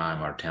our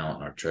time, our talent,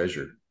 and our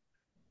treasure.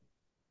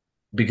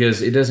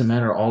 Because it doesn't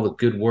matter all the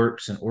good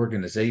works and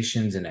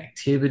organizations and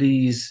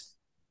activities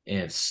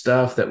and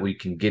stuff that we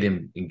can get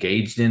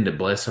engaged in to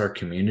bless our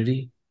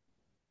community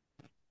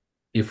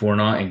if we're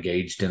not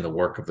engaged in the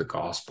work of the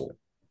gospel.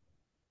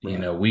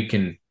 Right. We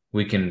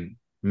can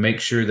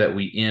make sure that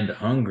we end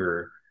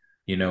hunger,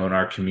 in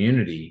our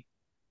community.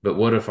 But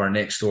what if our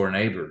next door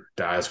neighbor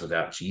dies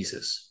without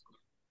Jesus?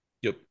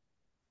 Yep.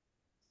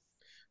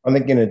 I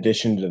think in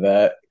addition to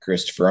that,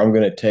 Christopher, I'm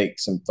going to take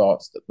some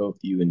thoughts that both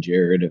you and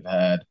Jared have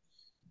had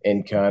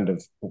and kind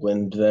of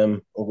blend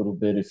them a little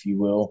bit, if you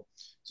will.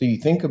 So you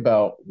think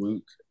about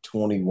Luke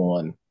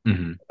 21,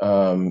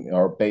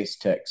 our base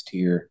text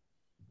here.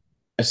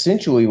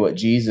 Essentially, what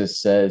Jesus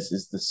says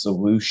is the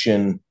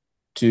solution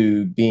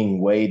to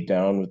being weighed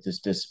down with this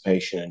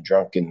dissipation and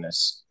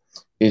drunkenness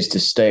is to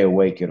stay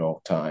awake at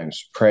all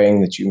times,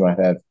 praying that you might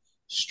have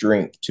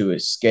strength to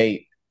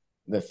escape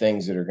the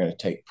things that are going to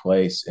take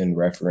place in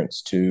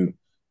reference to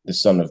the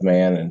Son of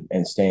Man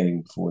and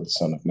standing before the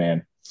Son of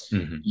Man.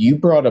 Mm-hmm. You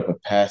brought up a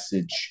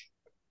passage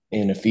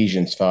in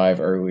Ephesians 5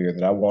 earlier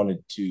that I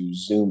wanted to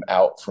zoom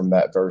out from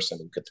that verse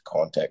and look at the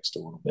context a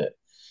little bit.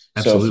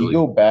 Absolutely. So if you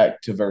go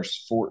back to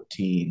verse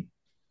 14,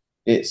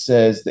 it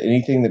says that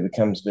anything that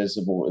becomes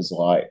visible is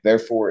light.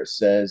 Therefore, it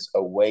says,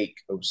 awake,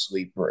 O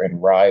sleeper,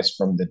 and rise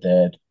from the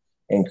dead,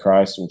 and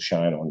Christ will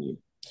shine on you.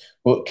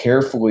 Look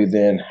carefully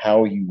then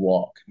how you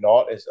walk,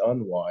 not as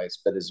unwise,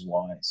 but as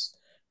wise,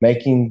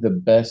 making the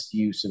best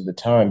use of the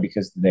time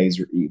because the days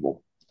are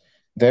evil.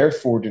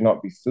 Therefore, do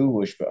not be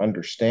foolish, but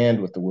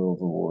understand what the will of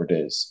the Lord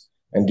is.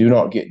 And do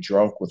not get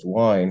drunk with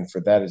wine,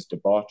 for that is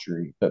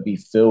debauchery, but be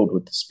filled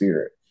with the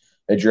Spirit,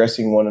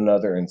 addressing one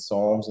another in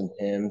psalms and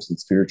hymns and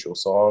spiritual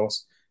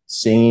songs,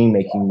 singing,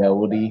 making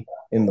melody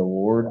in the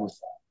Lord with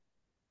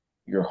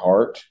your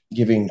heart,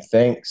 giving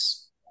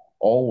thanks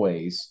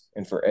always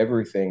and for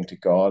everything to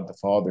God the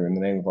Father in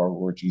the name of our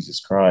Lord Jesus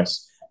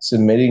Christ,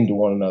 submitting to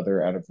one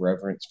another out of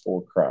reverence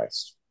for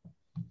Christ.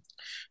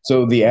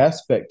 So the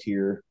aspect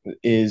here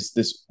is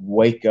this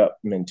wake up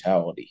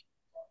mentality,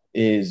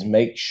 is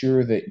make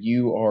sure that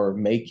you are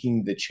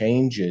making the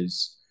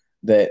changes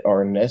that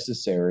are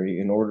necessary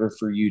in order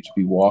for you to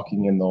be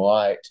walking in the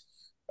light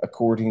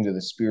according to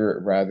the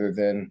Spirit rather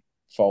than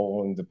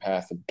following the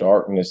path of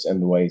darkness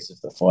and the ways of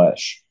the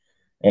flesh.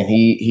 And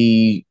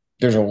he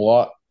there's a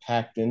lot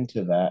packed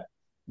into that,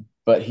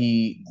 but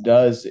he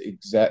does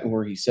exactly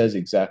where he says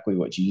exactly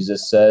what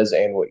Jesus says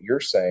and what you're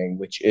saying,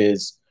 which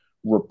is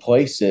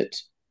replace it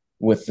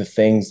with the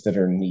things that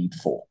are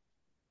needful.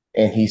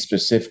 And he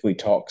specifically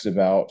talks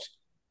about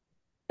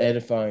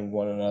edifying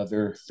one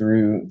another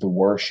through the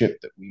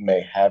worship that we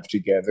may have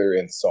together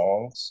in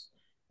songs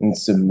and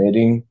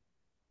submitting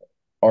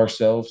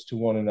ourselves to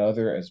one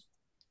another as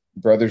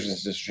brothers and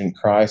sisters in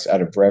Christ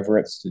out of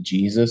reverence to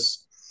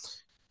Jesus.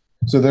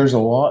 So there's a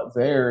lot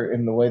there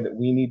in the way that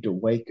we need to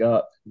wake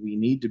up. We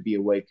need to be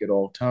awake at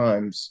all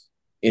times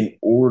in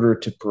order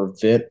to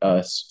prevent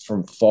us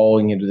from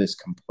falling into this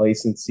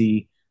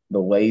complacency, the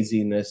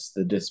laziness,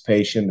 the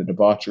dissipation, the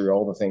debauchery,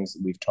 all the things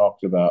that we've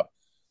talked about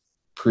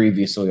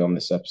previously on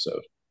this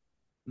episode.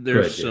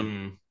 There's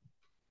some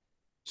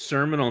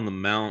Sermon on the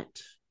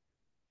Mount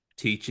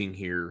teaching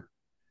here.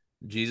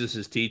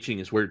 Jesus' teaching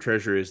is where your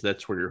treasure is,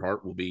 that's where your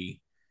heart will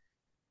be.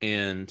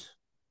 And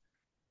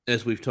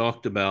as we've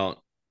talked about,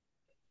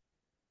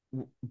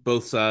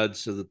 both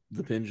sides of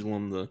the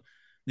pendulum,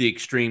 the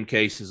extreme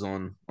cases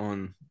on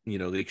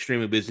the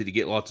extremely busy to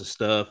get lots of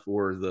stuff,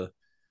 or the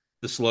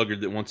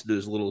sluggard that wants to do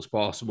as little as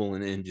possible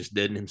and just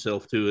deaden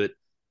himself to it.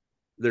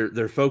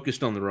 They're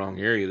focused on the wrong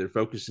area. Their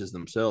focus is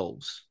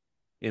themselves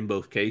in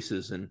both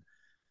cases. And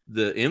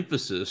the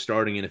emphasis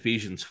starting in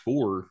Ephesians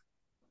 4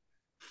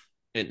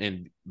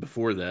 and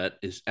before that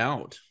is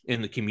out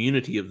in the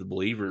community of the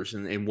believers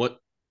and what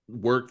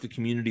work the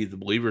community of the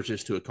believers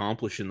is to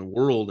accomplish in the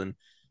world. And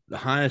the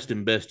highest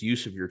and best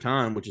use of your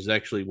time, which is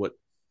actually what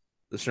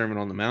the Sermon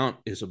on the Mount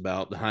is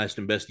about, the highest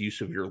and best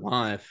use of your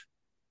life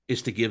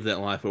is to give that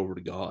life over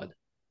to God.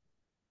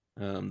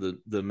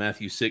 The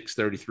Matthew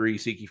 6:33,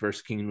 seek ye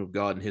first the kingdom of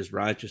God and his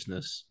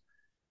righteousness.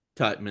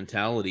 type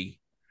mentality.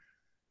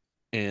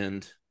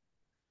 And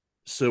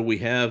so we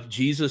have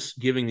Jesus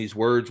giving these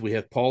words, we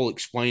have Paul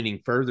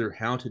explaining further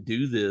how to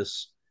do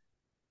this,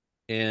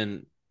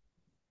 and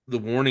the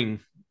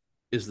warning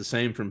is the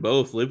same from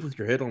both. Live with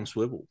your head on a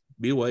swivel,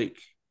 be awake,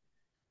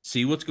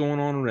 see what's going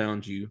on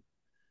around you,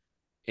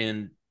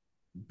 and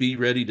be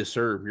ready to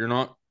serve. You're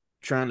not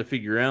trying to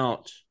figure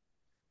out,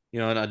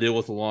 and I deal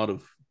with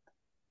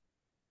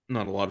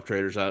not a lot of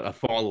traders. I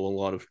follow a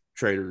lot of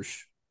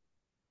traders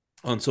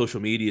on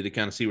social media to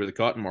kind of see where the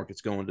cotton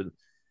market's going to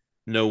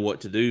know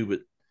what to do. But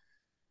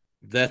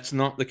that's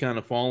not the kind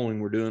of following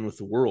we're doing with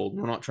the world.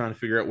 We're not trying to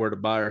figure out where to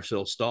buy or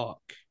sell stock.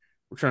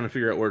 We're trying to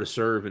figure out where to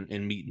serve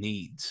and meet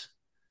needs.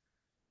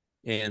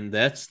 And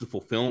that's the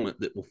fulfillment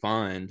that we'll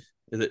find,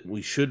 that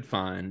we should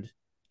find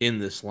in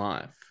this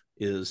life,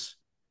 is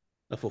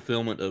a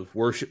fulfillment of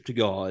worship to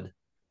God.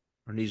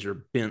 Our knees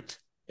are bent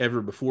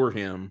ever before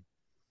Him.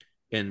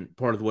 And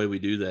part of the way we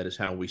do that is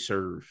how we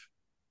serve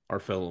our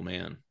fellow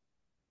man.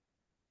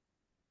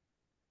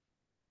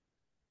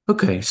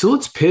 Okay, so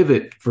let's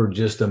pivot for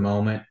just a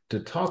moment to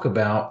talk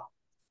about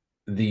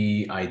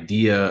the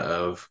idea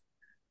of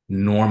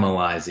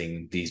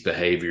normalizing these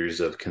behaviors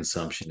of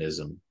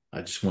consumptionism.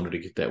 I just wanted to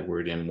get that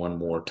word in one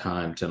more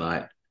time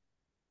tonight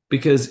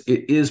because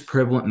it is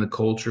prevalent in the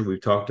culture.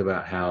 We've talked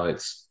about how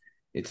it's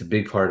a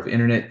big part of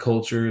internet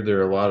culture. There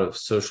are a lot of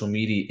social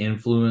media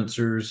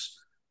influencers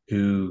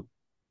who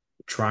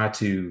try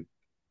to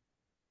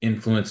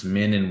influence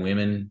men and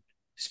women,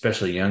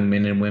 especially young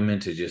men and women,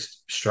 to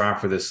just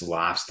strive for this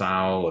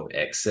lifestyle of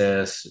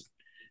excess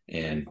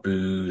and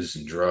booze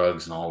and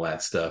drugs and all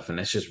that stuff. And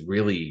that's just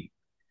really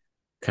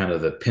kind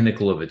of the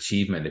pinnacle of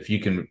achievement. If you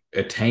can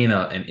attain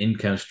an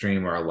income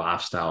stream or a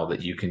lifestyle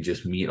that you can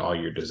just meet all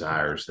your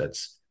desires,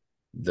 that's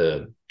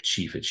the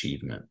chief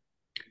achievement.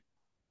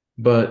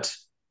 But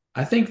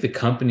I think the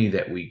company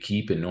that we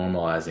keep in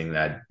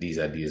normalizing these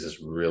ideas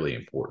is really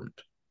important.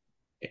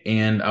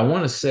 And I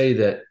want to say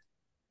that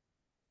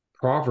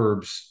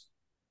Proverbs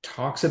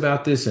talks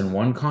about this in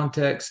one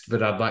context,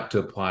 but I'd like to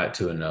apply it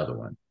to another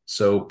one.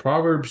 So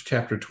Proverbs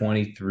chapter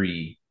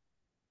 23,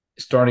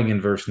 starting in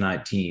verse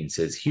 19,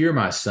 says, "Hear,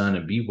 my son,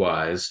 and be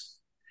wise,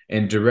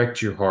 and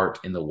direct your heart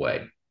in the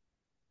way.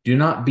 Do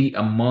not be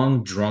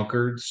among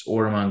drunkards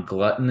or among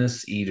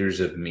gluttonous eaters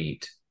of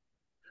meat.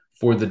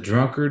 For the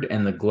drunkard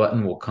and the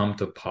glutton will come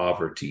to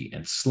poverty,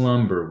 and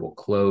slumber will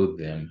clothe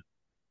them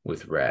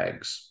with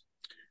rags."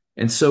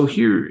 And so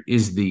here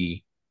is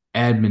the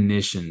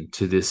admonition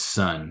to this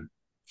son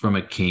from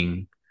a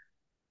king,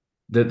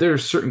 that there are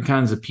certain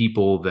kinds of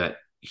people that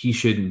he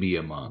shouldn't be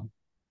among.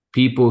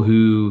 People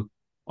who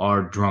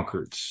are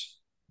drunkards,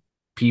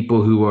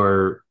 people who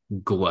are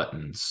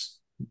gluttons.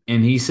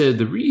 And he said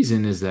the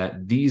reason is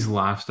that these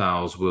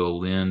lifestyles will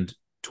lend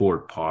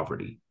toward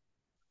poverty.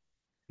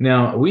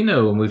 Now, we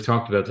know, and we've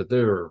talked about, that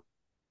there are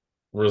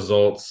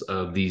results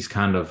of these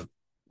kind of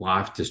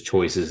life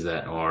choices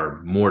that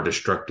are more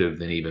destructive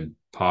than even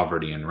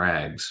poverty and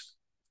rags.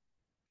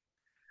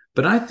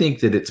 But I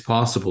think that it's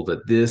possible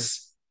that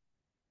this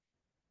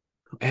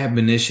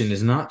admonition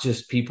is not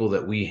just people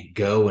that we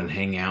go and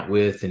hang out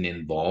with and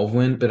involve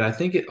in, but I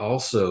think it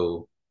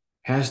also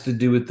has to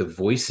do with the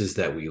voices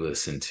that we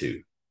listen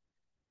to.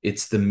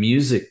 It's the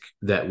music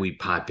that we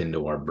pipe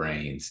into our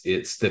brains.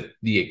 It's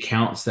the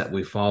accounts that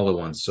we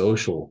follow on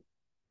social,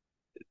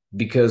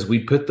 because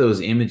we put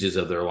those images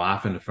of their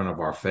life in front of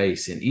our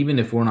face. And even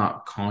if we're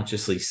not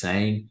consciously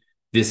saying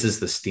this is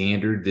the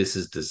standard, this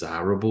is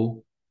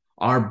desirable,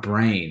 our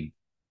brain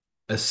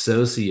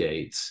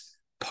associates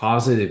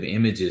positive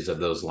images of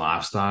those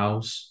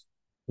lifestyles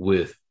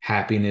with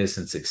happiness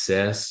and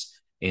success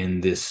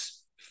and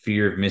this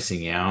fear of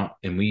missing out.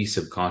 And we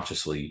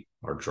subconsciously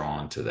are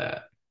drawn to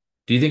that.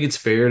 Do you think it's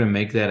fair to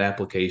make that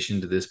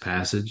application to this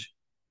passage?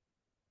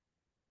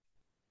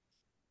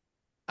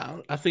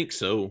 I think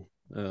so.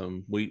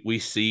 We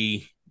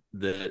see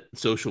that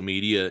social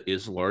media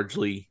is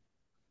largely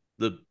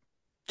the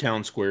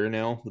town square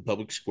now, the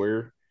public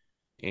square,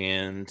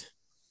 and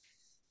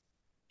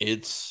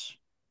it's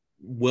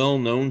well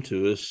known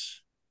to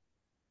us.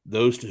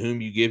 Those to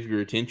whom you give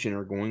your attention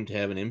are going to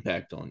have an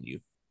impact on you.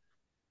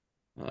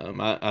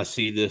 I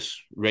see this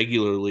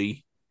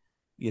regularly.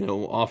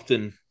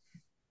 Often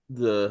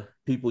the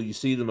people you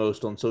see the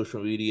most on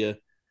social media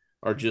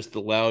are just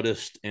the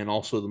loudest and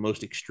also the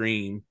most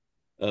extreme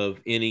of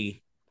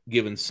any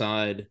given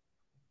side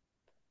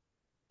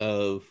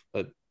of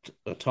a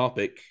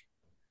topic.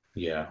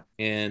 Yeah.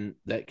 And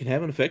that can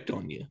have an effect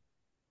on you,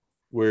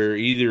 where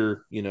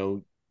either,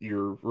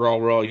 you're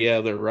raw,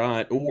 yeah, they're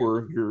right,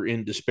 or you're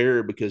in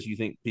despair because you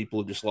think people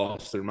have just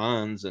lost their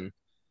minds, and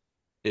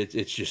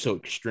it's just so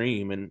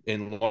extreme.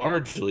 And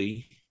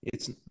largely,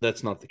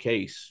 that's not the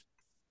case.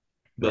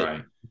 But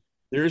Right.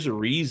 there's a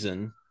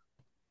reason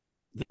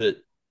that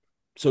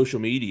social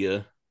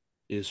media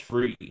is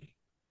free,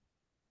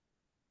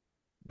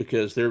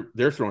 because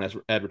they're throwing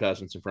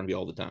advertisements in front of you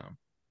all the time.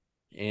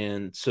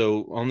 And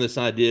so, on this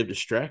idea of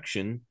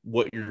distraction,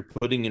 what you're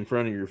putting in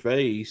front of your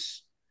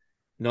face,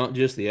 not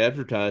just the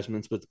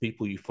advertisements, but the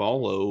people you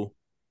follow,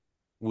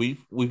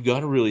 we've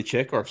got to really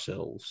check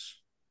ourselves.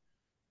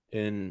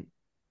 And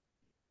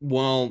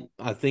while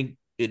I think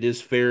it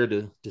is fair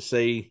to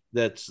say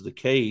that's the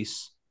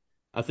case,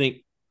 I think,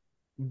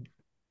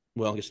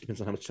 well, I guess it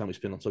depends on how much time we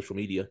spend on social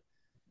media.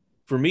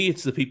 For me,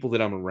 it's the people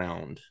that I'm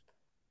around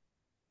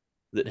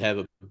that have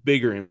a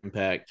bigger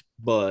impact,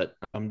 but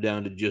I'm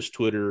down to just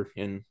Twitter,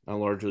 and I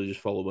largely just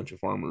follow a bunch of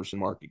farmers and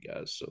market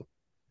guys. So,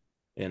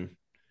 and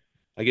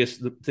I guess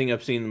the thing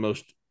I've seen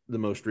the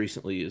most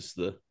recently is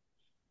the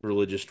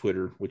religious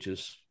Twitter, which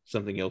is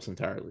something else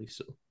entirely.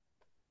 So,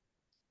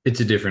 It's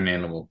a different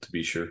animal, to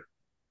be sure.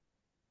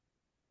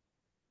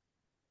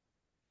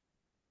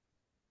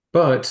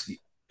 But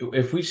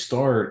if we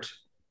start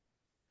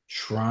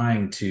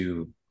trying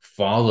to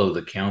follow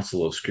the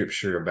counsel of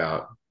Scripture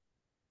about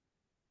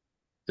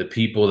the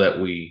people that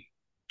we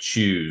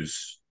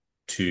choose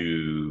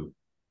to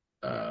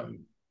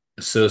um,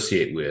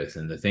 associate with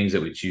and the things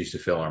that we choose to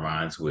fill our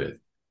minds with,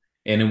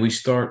 and then we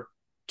start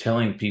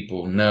telling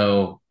people,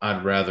 no,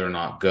 I'd rather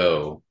not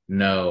go.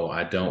 No,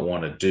 I don't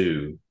want to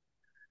do.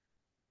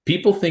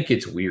 People think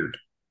it's weird.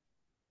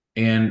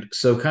 And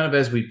so kind of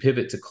as we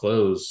pivot to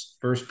close,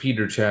 First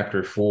Peter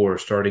chapter 4,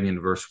 starting in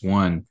verse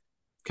 1,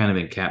 kind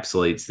of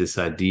encapsulates this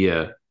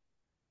idea.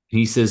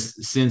 He says,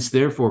 since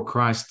therefore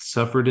Christ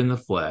suffered in the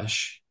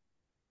flesh,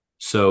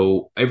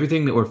 so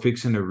everything that we're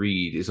fixing to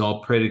read is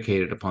all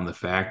predicated upon the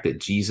fact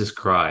that Jesus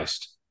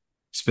Christ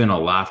spent a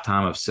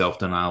lifetime of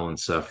self-denial and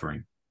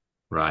suffering,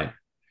 right?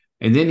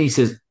 And then he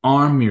says,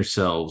 arm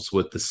yourselves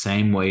with the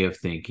same way of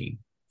thinking,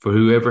 for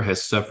whoever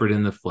has suffered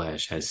in the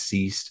flesh has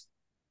ceased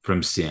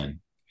from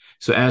sin,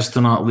 so as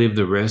to not live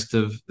the rest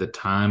of the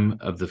time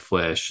of the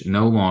flesh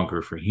no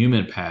longer for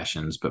human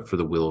passions, but for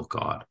the will of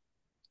God.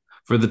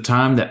 For the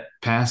time that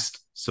passed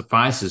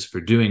suffices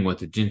for doing what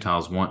the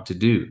Gentiles want to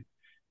do,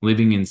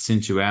 living in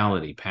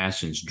sensuality,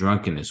 passions,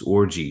 drunkenness,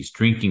 orgies,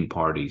 drinking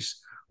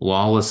parties,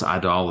 lawless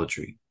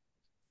idolatry.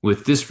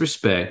 With this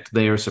respect,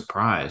 they are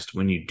surprised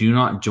when you do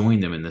not join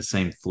them in the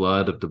same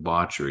flood of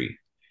debauchery,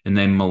 and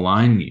they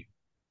malign you.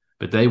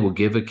 But they will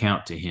give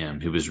account to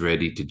him who is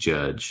ready to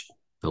judge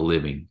the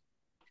living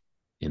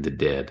and the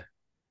dead.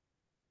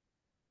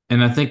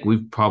 And I think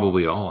we've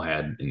probably all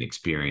had an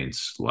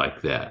experience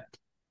like that.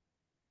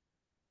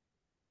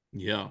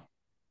 yeah.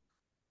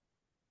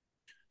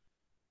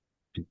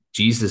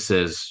 Jesus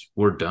says,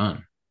 we're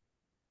done.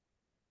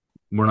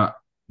 We're not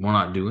we're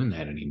not doing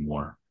that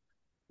anymore.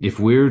 If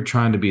we're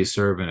trying to be a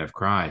servant of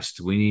Christ,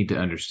 we need to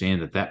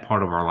understand that that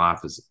part of our life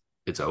is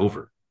it's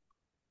over.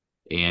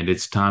 And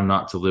it's time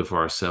not to live for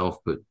ourselves,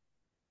 but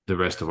the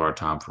rest of our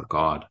time for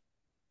God.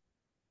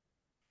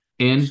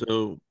 And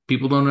So,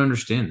 people don't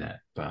understand that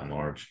by and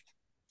large.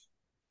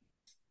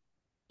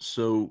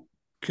 so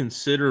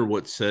consider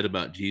what's said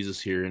about Jesus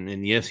here.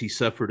 And yes, he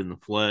suffered in the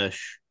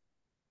flesh,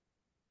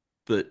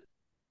 but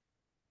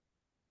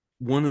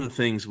one of the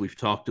things we've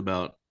talked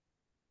about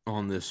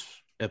on this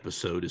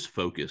episode is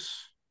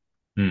focus.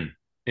 Hmm.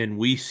 And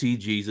we see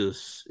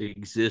Jesus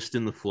exist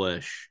in the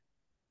flesh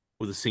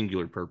with a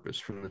singular purpose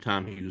from the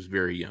time he was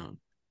very young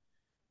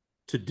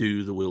to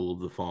do the will of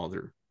the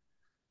Father.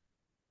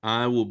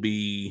 I will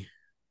be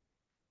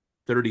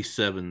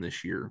 37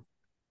 this year.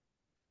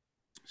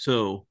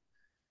 So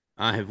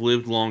I have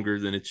lived longer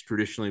than it's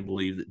traditionally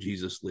believed that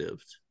Jesus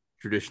lived,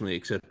 traditionally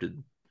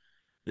accepted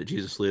that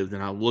Jesus lived.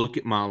 And I look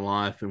at my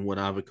life and what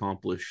I've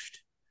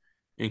accomplished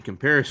in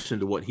comparison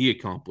to what he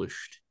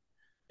accomplished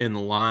and the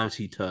lives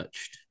he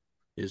touched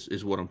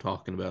is what I'm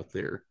talking about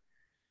there.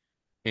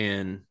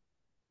 And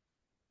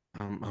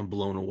I'm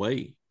blown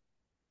away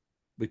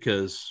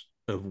because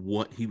of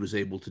what he was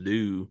able to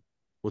do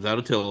without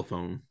a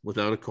telephone,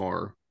 without a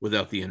car,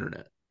 without the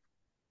internet.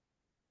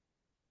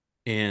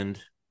 And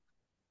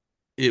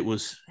it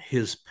was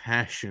his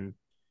passion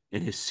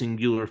and his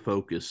singular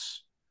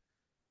focus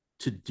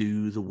to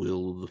do the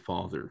will of the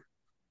Father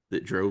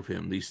that drove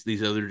him.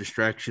 These other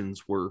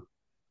distractions were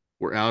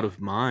out of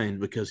mind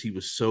because he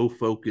was so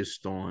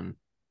focused on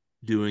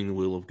doing the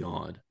will of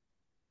God.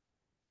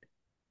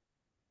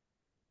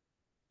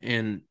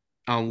 And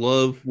I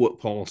love what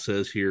Paul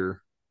says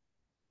here.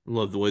 I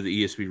love the way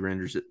the ESV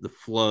renders it, the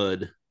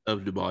flood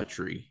of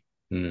debauchery.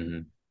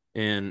 Mm-hmm.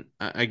 And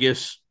I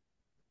guess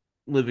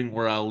living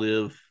where I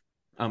live,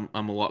 I'm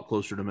a lot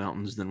closer to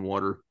mountains than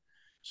water.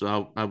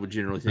 So I would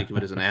generally think of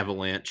it as an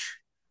avalanche.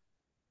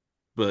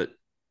 But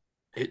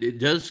it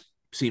does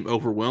seem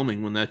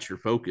overwhelming when that's your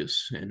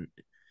focus. And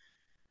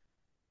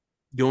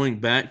going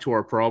back to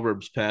our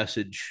Proverbs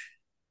passage,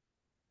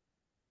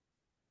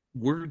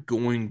 we're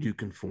going to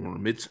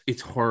conform.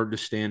 It's hard to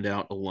stand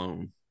out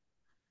alone.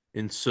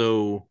 And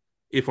so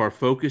if our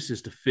focus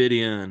is to fit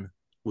in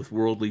with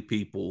worldly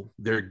people,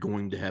 they're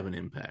going to have an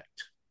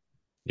impact.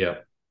 Yeah.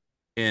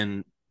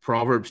 And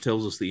Proverbs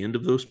tells us the end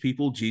of those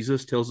people.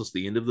 Jesus tells us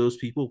the end of those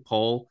people.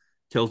 Paul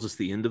tells us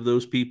the end of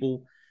those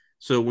people.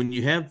 So when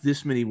you have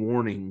this many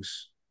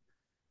warnings,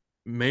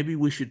 maybe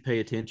we should pay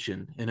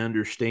attention and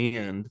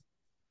understand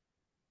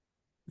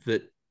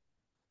that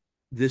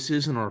this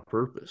isn't our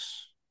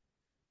purpose.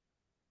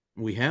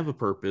 We have a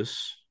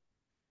purpose,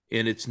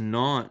 and it's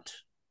not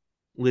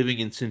living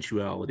in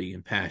sensuality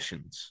and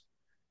passions.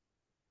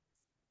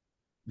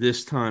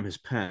 This time has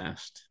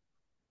passed,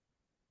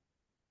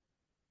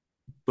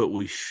 but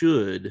we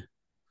should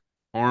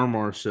arm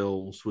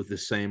ourselves with the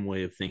same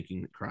way of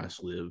thinking that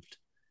Christ lived.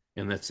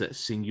 And that's that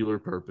singular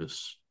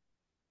purpose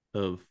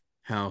of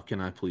how can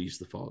I please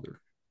the Father?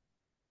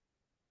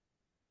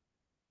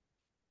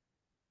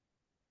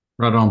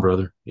 Right on,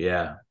 brother.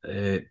 Yeah,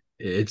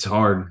 it's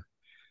hard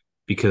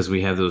because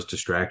we have those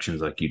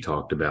distractions like you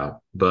talked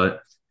about.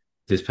 But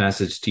this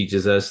passage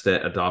teaches us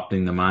that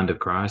adopting the mind of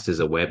Christ is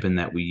a weapon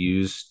that we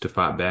use to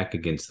fight back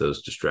against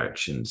those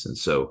distractions. And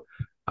so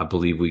I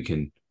believe we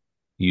can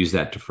use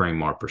that to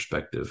frame our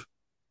perspective.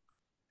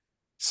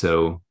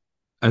 So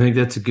I think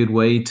that's a good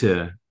way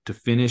to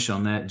finish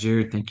on that,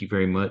 Jared. Thank you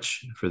very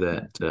much for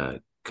that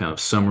kind of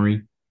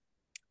summary.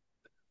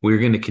 We're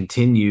going to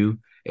continue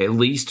at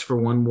least for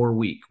one more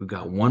week. We've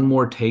got one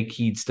more take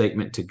heed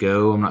statement to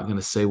go. I'm not going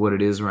to say what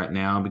it is right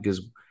now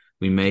because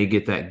we may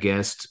get that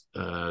guest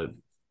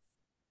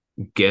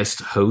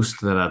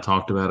host that I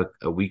talked about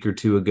a week or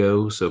two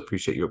ago. So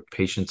appreciate your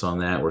patience on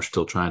that. We're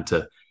still trying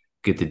to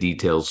get the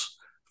details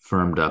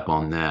firmed up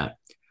on that.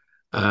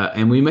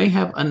 And we may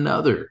have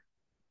another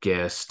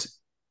guest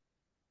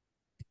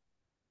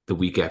the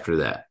week after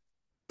that.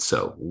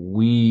 So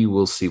we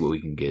will see what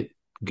we can get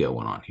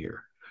going on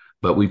here.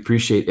 But we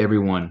appreciate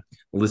everyone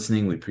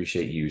listening. We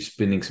appreciate you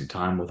spending some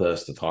time with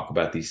us to talk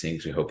about these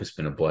things. We hope it's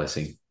been a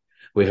blessing.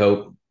 We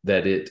hope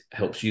that it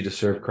helps you to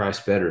serve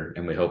Christ better.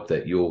 And we hope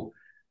that you'll,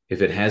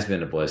 if it has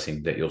been a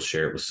blessing, that you'll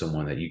share it with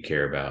someone that you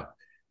care about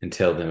and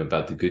tell them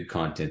about the good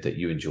content that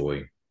you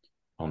enjoy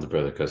on the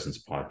Brother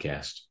Cousins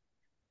podcast.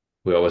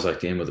 We always like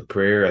to end with a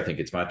prayer. I think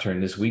it's my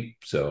turn this week,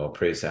 so I'll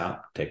pray us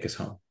out, take us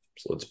home.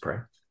 So let's pray.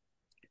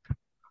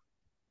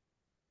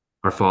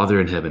 Our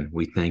Father in heaven,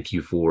 we thank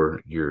you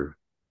for your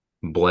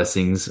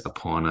blessings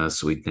upon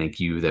us. We thank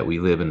you that we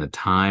live in a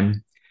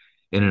time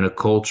and in a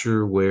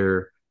culture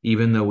where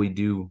even though we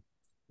do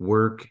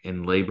work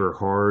and labor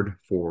hard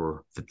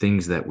for the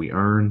things that we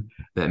earn,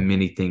 that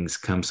many things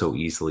come so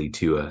easily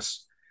to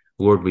us.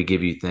 Lord, we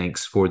give you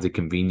thanks for the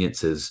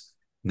conveniences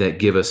that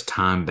give us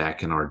time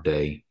back in our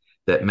day,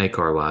 that make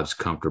our lives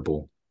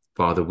comfortable.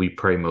 Father, we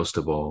pray most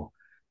of all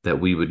that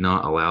we would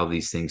not allow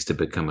these things to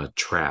become a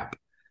trap,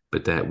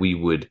 but that we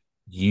would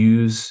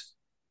use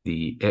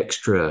the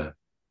extra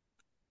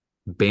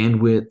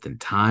bandwidth and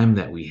time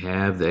that we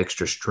have, the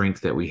extra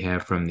strength that we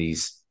have from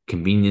these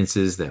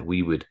conveniences, that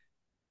we would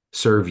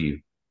serve you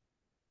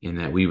and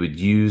that we would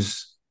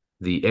use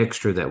the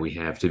extra that we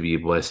have to be a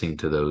blessing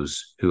to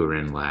those who are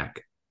in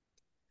lack.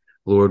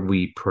 Lord,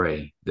 we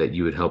pray that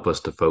you would help us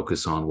to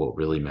focus on what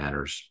really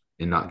matters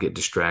and not get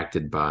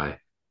distracted by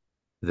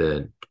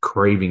the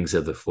cravings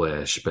of the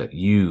flesh, but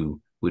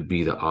you would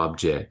be the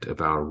object of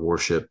our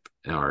worship,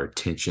 our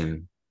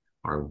attention,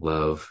 our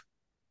love,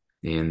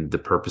 and the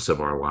purpose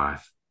of our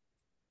life.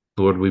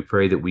 Lord, we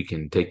pray that we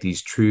can take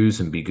these truths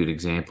and be good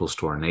examples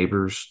to our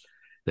neighbors,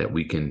 that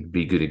we can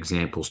be good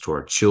examples to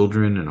our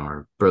children and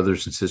our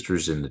brothers and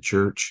sisters in the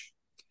church.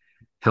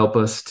 Help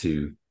us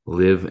to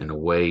live in a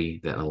way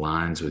that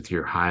aligns with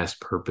your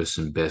highest purpose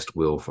and best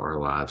will for our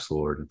lives,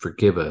 Lord, and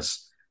forgive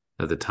us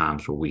of the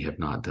times where we have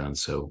not done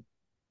so.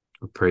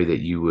 We pray that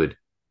you would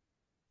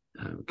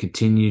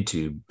continue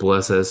to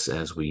bless us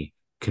as we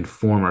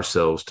conform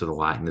ourselves to the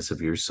likeness of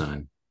your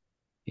Son.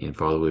 And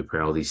Father, we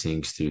pray all these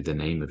things through the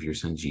name of your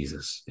Son,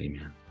 Jesus.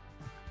 Amen.